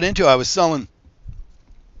how I got into it. I was selling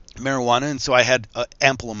marijuana, and so I had an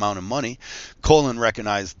ample amount of money. Colin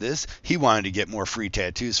recognized this. He wanted to get more free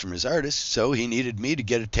tattoos from his artists, so he needed me to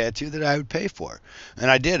get a tattoo that I would pay for. And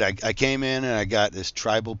I did. I came in and I got this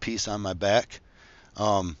tribal piece on my back.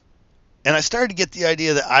 Um, and I started to get the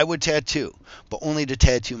idea that I would tattoo, but only to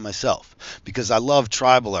tattoo myself, because I love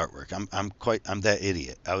tribal artwork. I'm that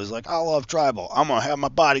idiot. I was like, I love tribal. I'm gonna have my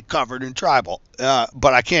body covered in tribal,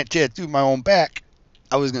 but I can't tattoo my own back.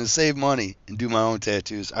 I was gonna save money and do my own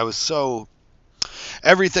tattoos. I was so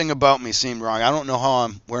everything about me seemed wrong. I don't know how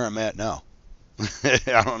where I'm at now. I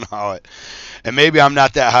don't know how it, and maybe I'm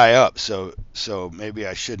not that high up, so maybe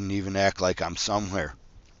I shouldn't even act like I'm somewhere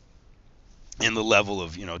in the level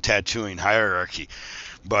of tattooing hierarchy.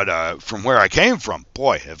 But from where I came from,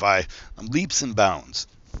 boy, I'm leaps and bounds.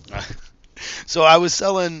 So I was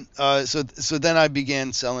selling. So then I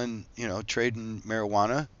began selling, trading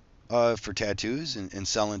marijuana for tattoos, and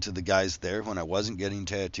selling to the guys there when I wasn't getting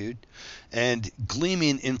tattooed, and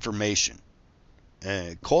gleaming information.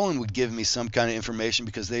 Colin would give me some kind of information,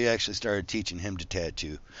 because they actually started teaching him to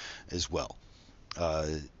tattoo as well. Uh,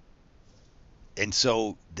 and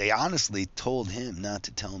so they honestly told him not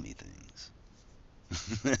to tell me things.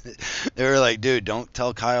 They were like, dude, don't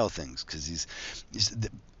tell Kyle things, because he's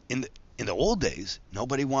in the old days,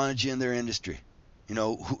 nobody wanted you in their industry.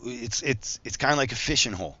 It's kind of like a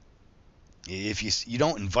fishing hole. If you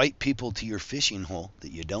don't invite people to your fishing hole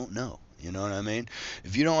that you don't know, you know what I mean?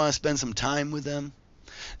 If you don't want to spend some time with them,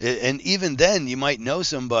 and even then you might know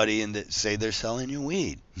somebody and say they're selling you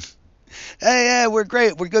weed. Hey, yeah, we're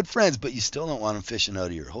great, we're good friends, but you still don't want them fishing out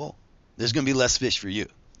of your hole. There's going to be less fish for you.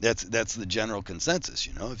 That's the general consensus,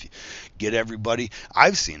 If you get everybody,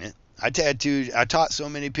 I've seen it. I taught so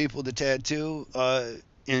many people to tattoo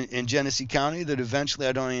in Genesee County that eventually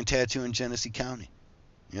I don't even tattoo in Genesee County.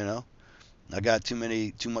 You know, I got too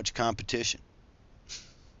much competition,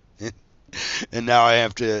 and now I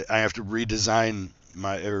have to redesign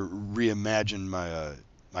or reimagine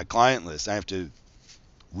my client list. I have to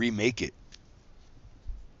remake it.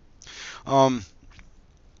 Um,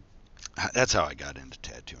 that's how I got into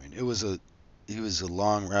tattooing. It was a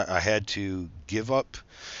long ride. I had to give up.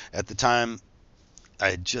 At the time,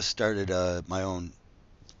 I had just started my own.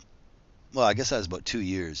 Well, I guess I was about 2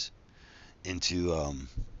 years into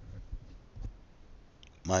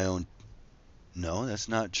my own. No, that's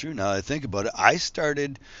not true. Now that I think about it, I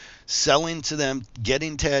started selling to them,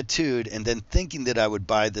 getting tattooed, and then thinking that I would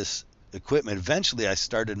buy this equipment. Eventually, I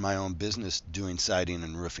started my own business doing siding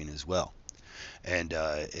and roofing as well. And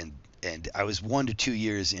I was 1 to 2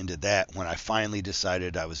 years into that when I finally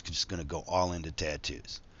decided I was just going to go all into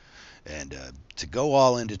tattoos. And to go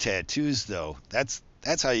all into tattoos, though, that's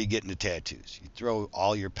how you get into tattoos. You throw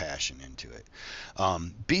all your passion into it.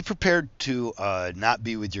 Be prepared to not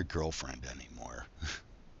be with your girlfriend anymore.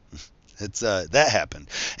 It's that happened,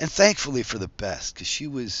 and thankfully for the best, because she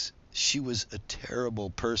was a terrible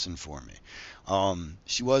person for me.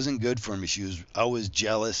 She wasn't good for me. She was always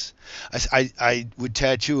jealous. I would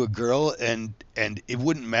tattoo a girl, and it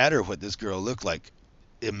wouldn't matter what this girl looked like.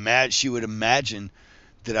 She would imagine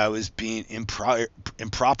that I was being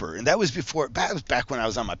improper, and that was back when I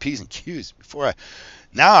was on my P's and Q's.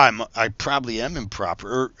 Now I probably am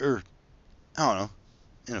improper, or I don't know,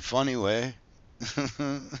 in a funny way.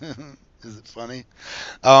 Is it funny?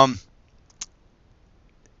 Um,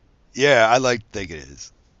 yeah, I like to think it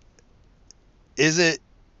is. Is it?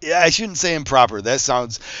 Yeah, I shouldn't say improper. That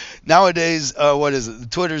sounds nowadays. What is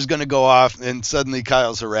it? Twitter's going to go off, and suddenly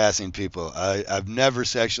Kyle's harassing people. I've never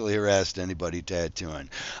sexually harassed anybody tattooing.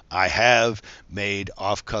 I have made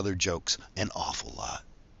off-color jokes an awful lot.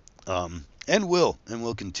 and will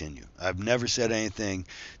continue. I've never said anything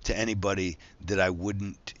to anybody that I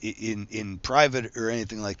wouldn't in private or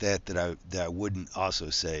anything like that that I wouldn't also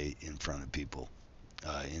say in front of people,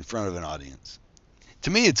 in front of an audience. To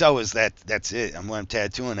me, it's always that's it. When I'm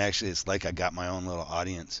tattooing, actually, it's like I got my own little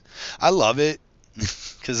audience. I love it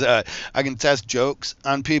because I can test jokes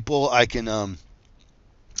on people. I can and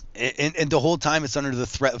the whole time it's under the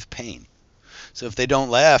threat of pain. So if they don't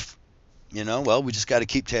laugh, well, we just got to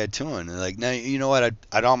keep tattooing. And like, now, you know what?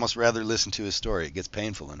 I'd almost rather listen to a story. It gets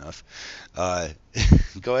painful enough. Uh,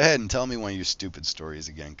 Go ahead and tell me one of your stupid stories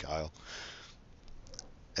again, Kyle.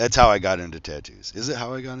 That's how I got into tattoos. Is it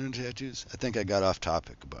how I got into tattoos? I think I got off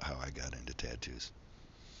topic about how I got into tattoos.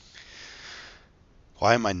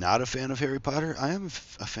 Why am I not a fan of Harry Potter? I am a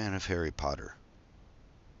fan of Harry Potter.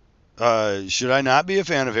 Should I not be a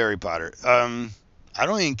fan of Harry Potter? I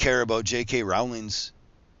don't even care about J.K. Rowling's.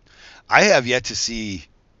 I have yet to see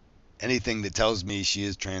anything that tells me she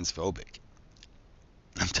is transphobic.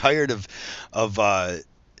 I'm tired of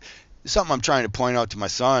something I'm trying to point out to my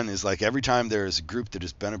son is like every time there is a group that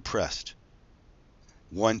has been oppressed,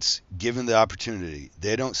 once given the opportunity,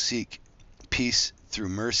 they don't seek peace through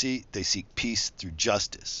mercy, they seek peace through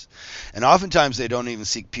justice. And oftentimes they don't even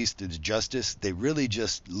seek peace through justice, they really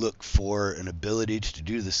just look for an ability to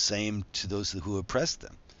do the same to those who oppress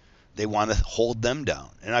them. They want to hold them down.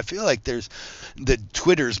 And I feel like the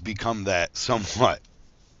Twitter's become that somewhat.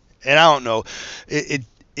 And I don't know,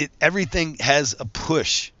 everything has a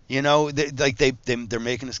push. They're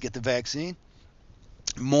making us get the vaccine.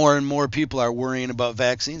 More and more people are worrying about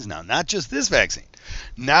vaccines now. Not just this vaccine.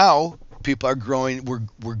 Now people are growing.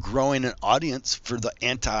 We're growing an audience for the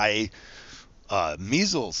anti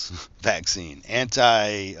measles vaccine,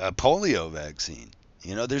 anti polio vaccine.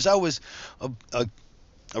 There's always a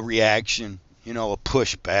reaction. A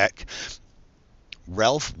pushback.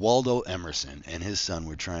 Ralph Waldo Emerson and his son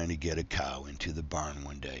were trying to get a cow into the barn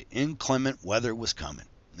one day. Inclement weather was coming.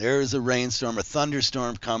 There was a rainstorm, a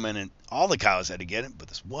thunderstorm coming, and all the cows had to get it, but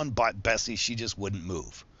this one Bessie, she just wouldn't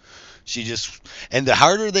move. And the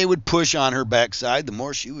harder they would push on her backside, the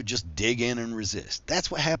more she would just dig in and resist. That's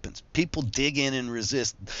what happens. People dig in and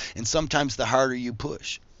resist, and sometimes the harder you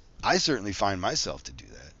push. I certainly find myself to do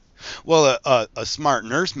that. Well, a smart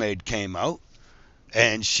nursemaid came out,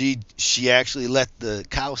 and she actually let the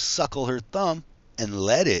cow suckle her thumb and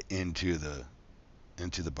led it into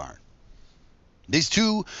the barn. These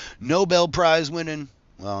two Nobel Prize winning,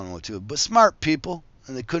 well, I don't know what two, but smart people,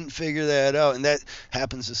 and they couldn't figure that out. And that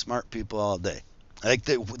happens to smart people all day. Like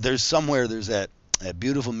there's that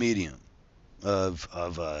beautiful medium of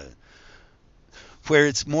where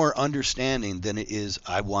it's more understanding than it is.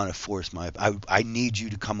 I want to force I need you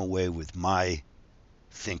to come away with my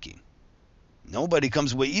thinking. Nobody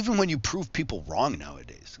comes away, even when you prove people wrong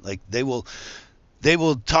nowadays. Like they will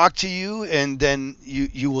talk to you, and then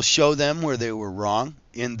you will show them where they were wrong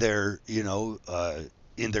in their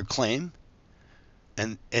claim,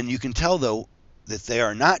 and you can tell though that they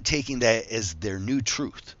are not taking that as their new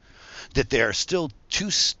truth, that they are still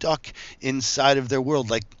too stuck inside of their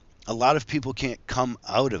world. Like a lot of people can't come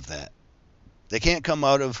out of that. They can't come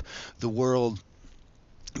out of the world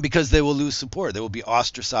because they will lose support. They will be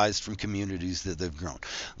ostracized from communities that they've grown,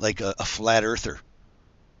 like a flat earther.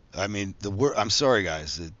 I mean, I'm sorry,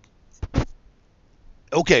 guys.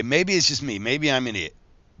 Okay, maybe it's just me. Maybe I'm an idiot,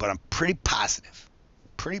 but I'm pretty positive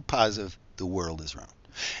the world is round.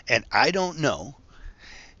 And I don't know.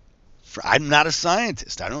 I'm not a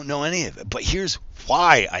scientist. I don't know any of it. But here's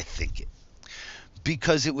why I think it.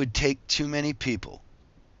 Because it would take too many people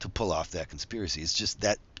to pull off that conspiracy. It's just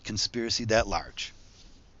that conspiracy that large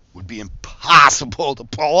would be impossible to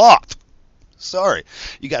pull off. Sorry.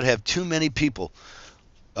 You got to have too many people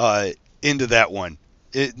into that one.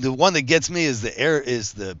 The one that gets me is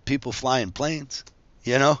the people flying planes,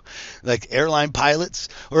 like airline pilots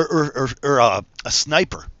or a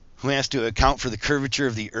sniper who has to account for the curvature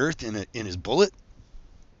of the earth in his bullet.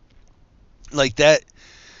 Like that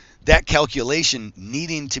calculation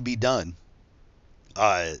needing to be done,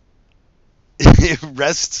 it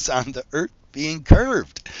rests on the earth being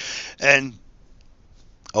curved. And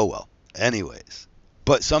oh well. Anyways,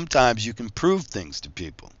 but sometimes you can prove things to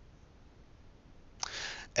people,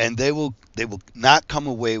 and they will not come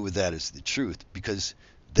away with that as the truth, because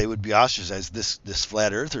they would be ostracized. This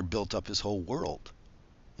flat earther built up his whole world,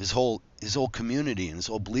 his whole community, and his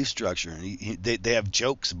whole belief structure. And they have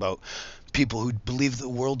jokes about people who believe the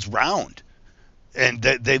world's round, and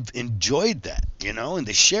they've enjoyed that, and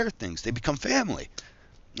they share things. They become family.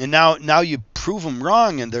 And now you prove them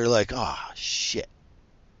wrong, and they're like, oh shit.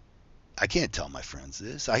 I can't tell my friends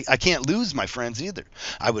this. I can't lose my friends either.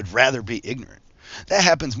 I would rather be ignorant. That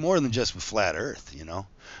happens more than just with flat Earth, you know.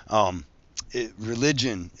 Um,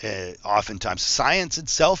 Religion, oftentimes, science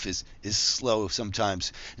itself is slow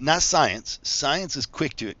sometimes. Not science. Science is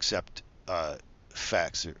quick to accept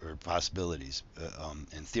facts or possibilities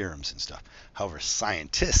and theorems and stuff. However,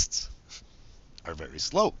 scientists are very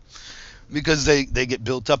slow because they get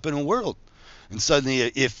built up in a world. And suddenly,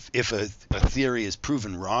 if a theory is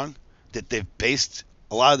proven wrong that they've based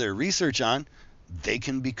a lot of their research on, they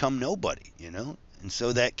can become nobody, you know? And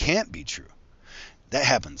so that can't be true. That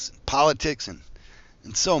happens in politics and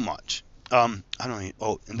so much. I don't even,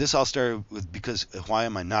 oh, and this all started with because why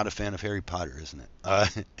am I not a fan of Harry Potter, isn't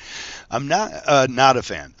it? I'm not a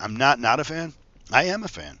fan. I'm not a fan. I am a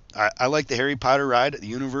fan. I like the Harry Potter ride at the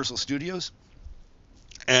Universal Studios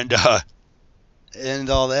and and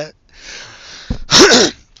all that.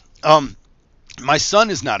 um, my son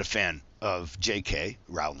is not a fan of J.K.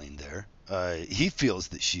 Rowling there. He feels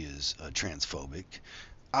that she is transphobic.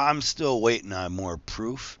 I'm still waiting on more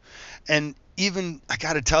proof. And even, I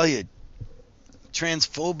got to tell you,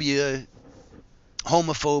 transphobia,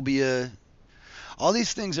 homophobia, all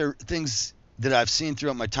these things are things that I've seen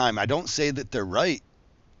throughout my time. I don't say that they're right,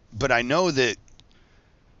 but I know that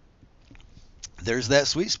there's that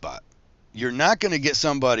sweet spot. You're not going to get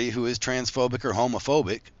somebody who is transphobic or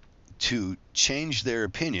homophobic to change their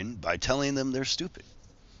opinion by telling them they're stupid,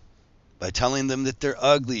 by telling them that they're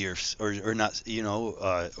ugly or not, you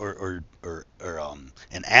know, or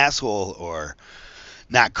an asshole or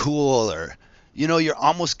not cool, or you know, you're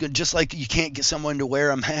almost good. Just like you can't get someone to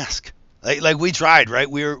wear a mask. Like we tried, right?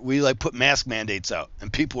 We like put mask mandates out,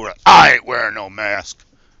 and people were like, I ain't wearing no mask.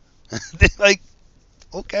 Like,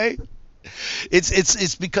 okay,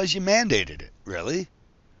 it's because you mandated it, really.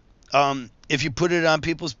 If you put it on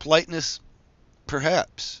people's politeness,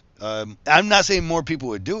 perhaps. I'm not saying more people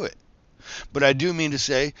would do it, but I do mean to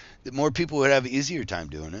say that more people would have an easier time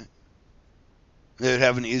doing it. They would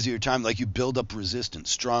have an easier time, like you build up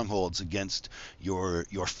resistance, strongholds against your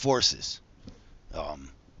forces, um,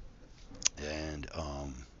 and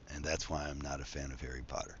that's why I'm not a fan of Harry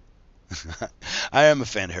Potter. I am a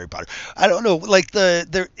fan of Harry Potter. I don't know, like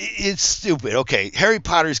it's stupid. Okay, Harry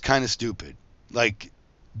Potter's kind of stupid. Like,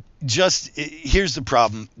 here's the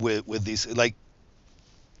problem with these, like,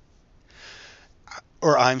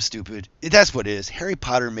 or I'm stupid. That's what it is. Harry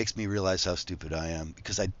Potter makes me realize how stupid I am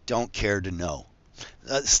because I don't care to know.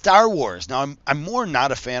 Star Wars. Now, I'm more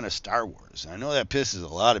not a fan of Star Wars. I know that pisses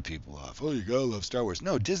a lot of people off. Oh, you gotta love Star Wars.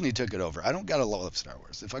 No, Disney took it over. I don't gotta love Star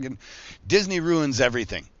Wars. If I can, Disney ruins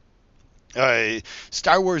everything.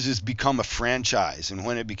 Star Wars has become a franchise, and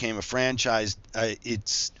when it became a franchise,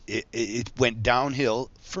 it went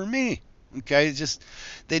downhill for me. Okay, it's just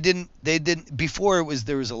they didn't before it was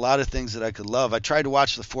there was a lot of things that I could love. I tried to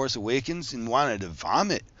watch The Force Awakens and wanted to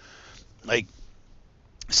vomit. Like,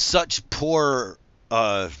 such poor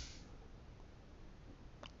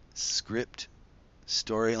script,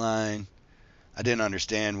 storyline. I didn't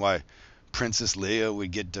understand why Princess Leia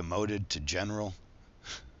would get demoted to general.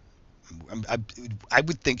 I, I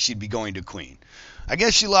would think she'd be going to queen. I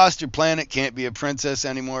guess she lost her planet, can't be a princess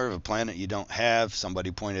anymore of a planet you don't have.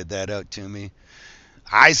 Somebody pointed that out to me.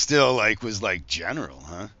 I still was like general,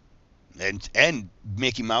 huh? And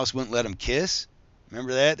Mickey Mouse wouldn't let him kiss.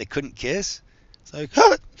 Remember that? They couldn't kiss. It's like,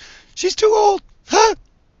 huh, she's too old. Huh?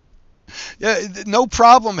 Yeah, no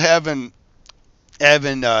problem having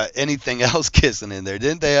anything else kissing in there.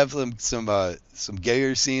 Didn't they have some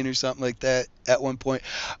gayer scene or something like that at one point?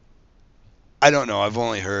 I don't know. I've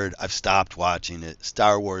only heard. I've stopped watching it.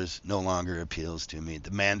 Star Wars no longer appeals to me.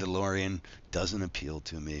 The Mandalorian doesn't appeal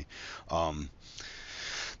to me.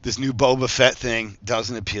 This new Boba Fett thing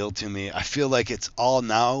doesn't appeal to me. I feel like it's all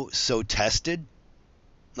now so tested.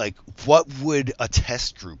 Like, what would a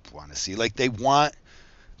test group want to see? Like, they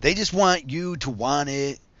just want you to want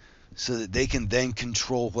it so that they can then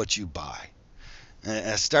control what you buy.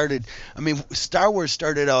 And Star Wars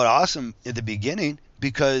started out awesome at the beginning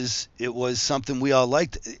because it was something we all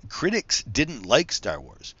liked. Critics didn't like Star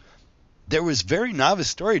Wars. There was very novice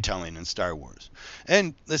storytelling in Star Wars.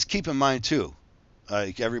 And let's keep in mind, too,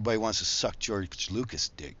 everybody wants to suck George Lucas'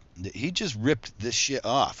 dick. He just ripped this shit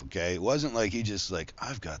off, okay? It wasn't like he just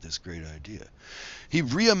I've got this great idea. He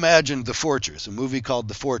reimagined The Fortress, a movie called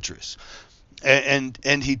The Fortress.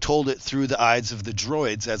 And he told it through the eyes of the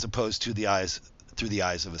droids as opposed to through the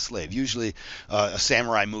eyes of a slave. Usually a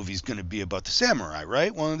samurai movie is going to be about the samurai,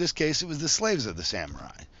 right? Well, in this case, it was the slaves of the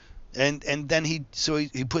samurai. And then he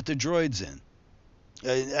put the droids in.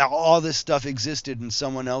 All this stuff existed in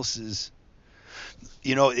someone else's.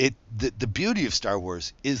 The beauty of Star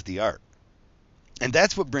Wars is the art. And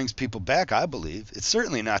that's what brings people back, I believe. It's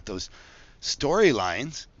certainly not those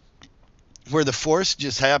storylines where the Force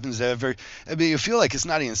just happens to have I mean, you feel like it's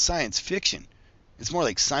not even science fiction. It's more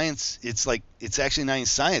like science. It's actually not even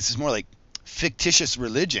science. It's more like fictitious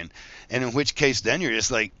religion. And in which case, then you're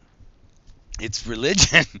just like, it's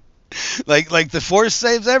religion. like the Force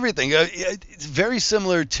saves everything. It's very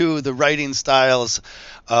similar to the writing styles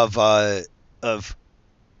of the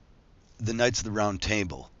Knights of the Round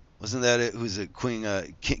Table. Wasn't that it? Who's it?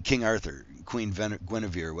 King Arthur, Queen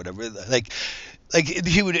Guinevere, or whatever. Like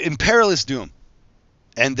he would in perilous doom,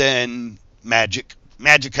 and then magic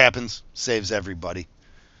happens, saves everybody.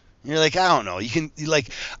 And you're like, I don't know.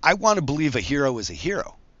 I want to believe a hero is a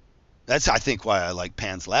hero. That's, I think, why I like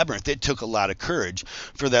Pan's Labyrinth. It took a lot of courage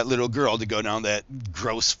for that little girl to go down that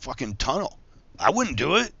gross fucking tunnel. I wouldn't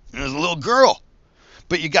do it. It was a little girl.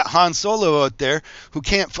 But you got Han Solo out there who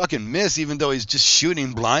can't fucking miss, even though he's just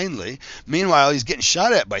shooting blindly. Meanwhile, he's getting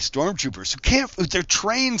shot at by stormtroopers they're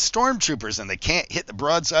trained stormtroopers, and they can't hit the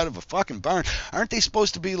broadside of a fucking barn. Aren't they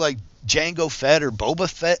supposed to be like Jango Fett or Boba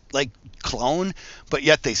Fett, like clone? But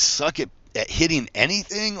yet they suck at hitting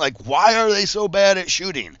anything. Like, why are they so bad at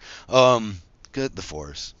shooting? Good, the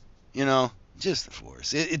Force, just the Force.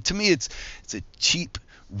 To me, it's a cheap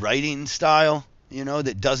writing style,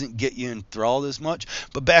 that doesn't get you enthralled as much.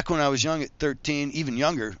 But back when I was young, at 13, even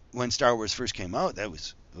younger, when Star Wars first came out, it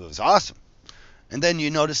was awesome. And then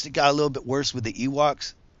you noticed it got a little bit worse with the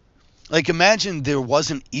Ewoks. Like, imagine there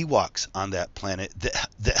wasn't Ewoks on that planet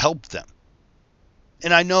that helped them.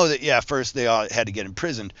 And I know that, first they all had to get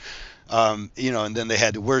imprisoned, and then they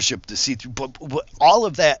had to worship the see-through. But all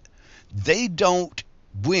of that, they don't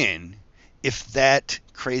win if that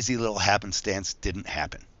crazy little happenstance didn't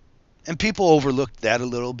happen. And people overlooked that a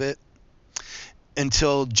little bit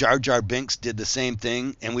until Jar Jar Binks did the same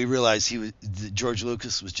thing, and we realized George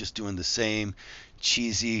Lucas was just doing the same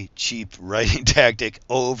cheesy, cheap writing tactic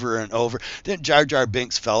over and over. Then Jar Jar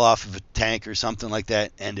Binks fell off of a tank or something like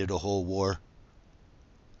that, ended a whole war.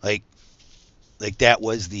 Like that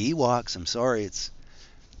was the Ewoks. I'm sorry, it's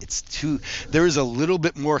there was a little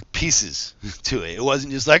bit more pieces to it. It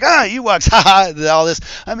wasn't just like, Ewoks, haha, all this.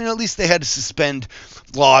 I mean, at least they had to suspend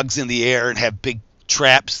logs in the air and have big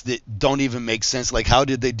traps that don't even make sense. Like, how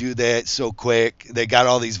did they do that so quick? They got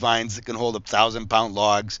all these vines that can hold 1,000-pound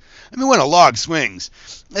logs. I mean, when a log swings,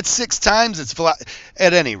 that's 6 times its velocity.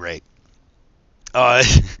 At any rate,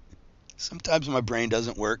 sometimes my brain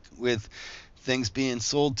doesn't work with things being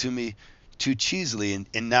sold to me too cheesily,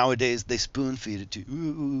 and nowadays they spoon feed it to,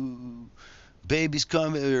 ooh, baby's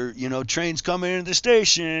coming, or train's coming into the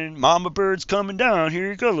station, mama bird's coming down, here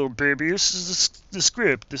you go, little baby, this is the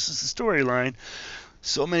script, this is the storyline.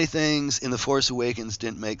 So many things in The Force Awakens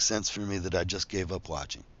didn't make sense for me that I just gave up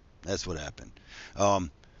watching. That's what happened.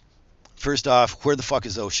 First off, where the fuck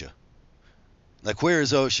is OSHA? Like, where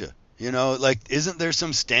is OSHA? Isn't there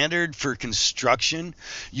some standard for construction?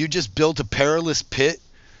 You just built a perilous pit,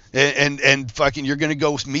 and fucking you're gonna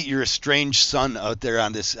go meet your estranged son out there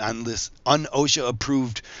on this un-OSHA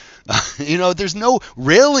approved. There's no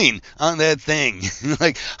railing on that thing.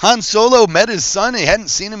 Like, Han Solo met his son. He hadn't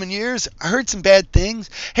seen him in years. I heard some bad things.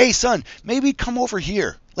 Hey, son, maybe come over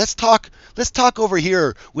here. Let's talk over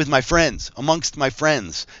here with my friends, amongst my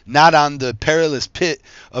friends, not on the perilous pit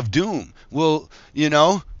of doom. Well,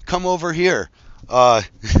 come over here. But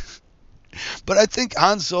I think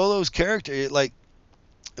Han Solo's character, it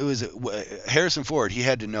was Harrison Ford. He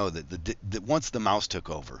had to know that once the mouse took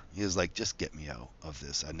over, he was like, just get me out of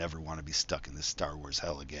this. I never want to be stuck in this Star Wars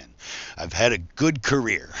hell again. I've had a good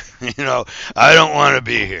career. I don't want to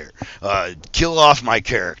be here. Kill off my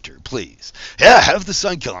character, please. Yeah, have the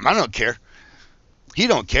son kill him. I don't care. He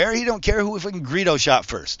don't care. He don't care who fucking Greedo shot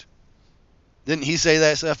first. Didn't he say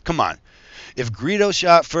that stuff? Come on. If Greedo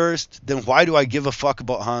shot first, then why do I give a fuck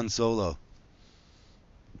about Han Solo?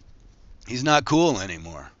 He's not cool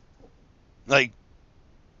anymore. Like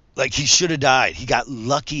he should have died. He got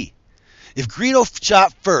lucky. If Greedo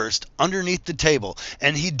shot first underneath the table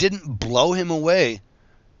and he didn't blow him away,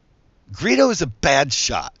 Greedo is a bad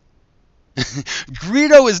shot.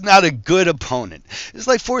 Greedo is not a good opponent. It's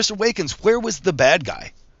like Force Awakens. Where was the bad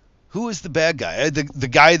guy? Who is the bad guy? The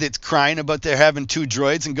guy that's crying about they're having 2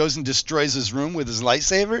 droids and goes and destroys his room with his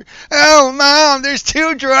lightsaber? Oh, Mom, there's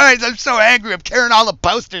 2 droids. I'm so angry. I'm tearing all the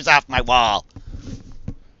posters off my wall.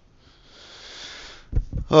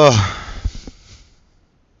 Oh,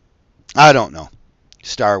 I don't know.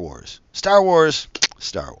 Star Wars.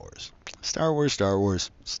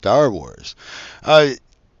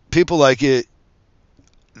 People like it.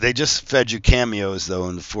 They just fed you cameos, though,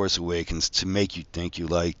 in The Force Awakens to make you think you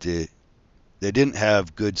liked it. They didn't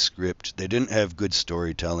have good script. They didn't have good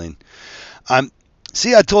storytelling. I'm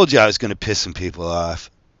See, I told you I was going to piss some people off.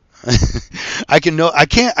 I can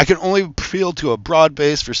only appeal to a broad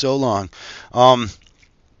base for so long. And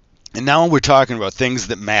now we're talking about things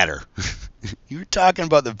that matter. You were talking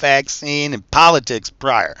about the vaccine and politics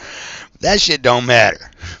prior. That shit don't matter.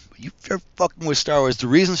 You're fucking with Star Wars. The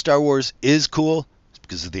reason Star Wars is cool is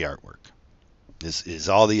because of the artwork. This is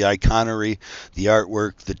all the iconery, the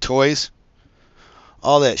artwork, the toys.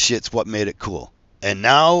 All that shit's what made it cool. And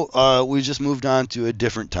now we just moved on to a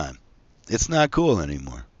different time. It's not cool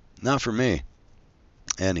anymore. Not for me.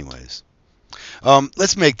 Anyways.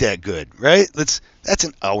 Let's make that good, right? That's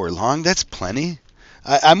an hour long. That's plenty.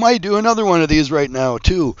 I might do another one of these right now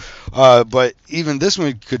too, but even this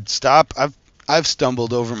one could stop. I've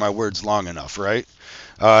stumbled over my words long enough, right?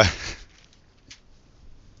 Uh,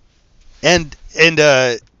 yeah,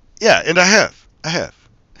 and I have.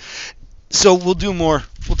 So we'll do more.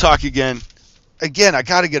 We'll talk again. Again, I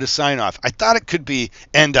got to get a sign off. I thought it could be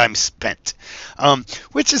 "and I'm spent,"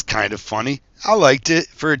 which is kind of funny. I liked it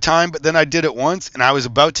for a time, but then I did it once, and I was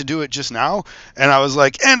about to do it just now, and I was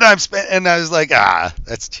like, "and I'm spent," and I was like,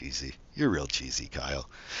 that's cheesy. You're real cheesy, Kyle.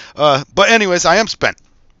 But anyways, I am spent.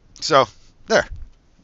 So there.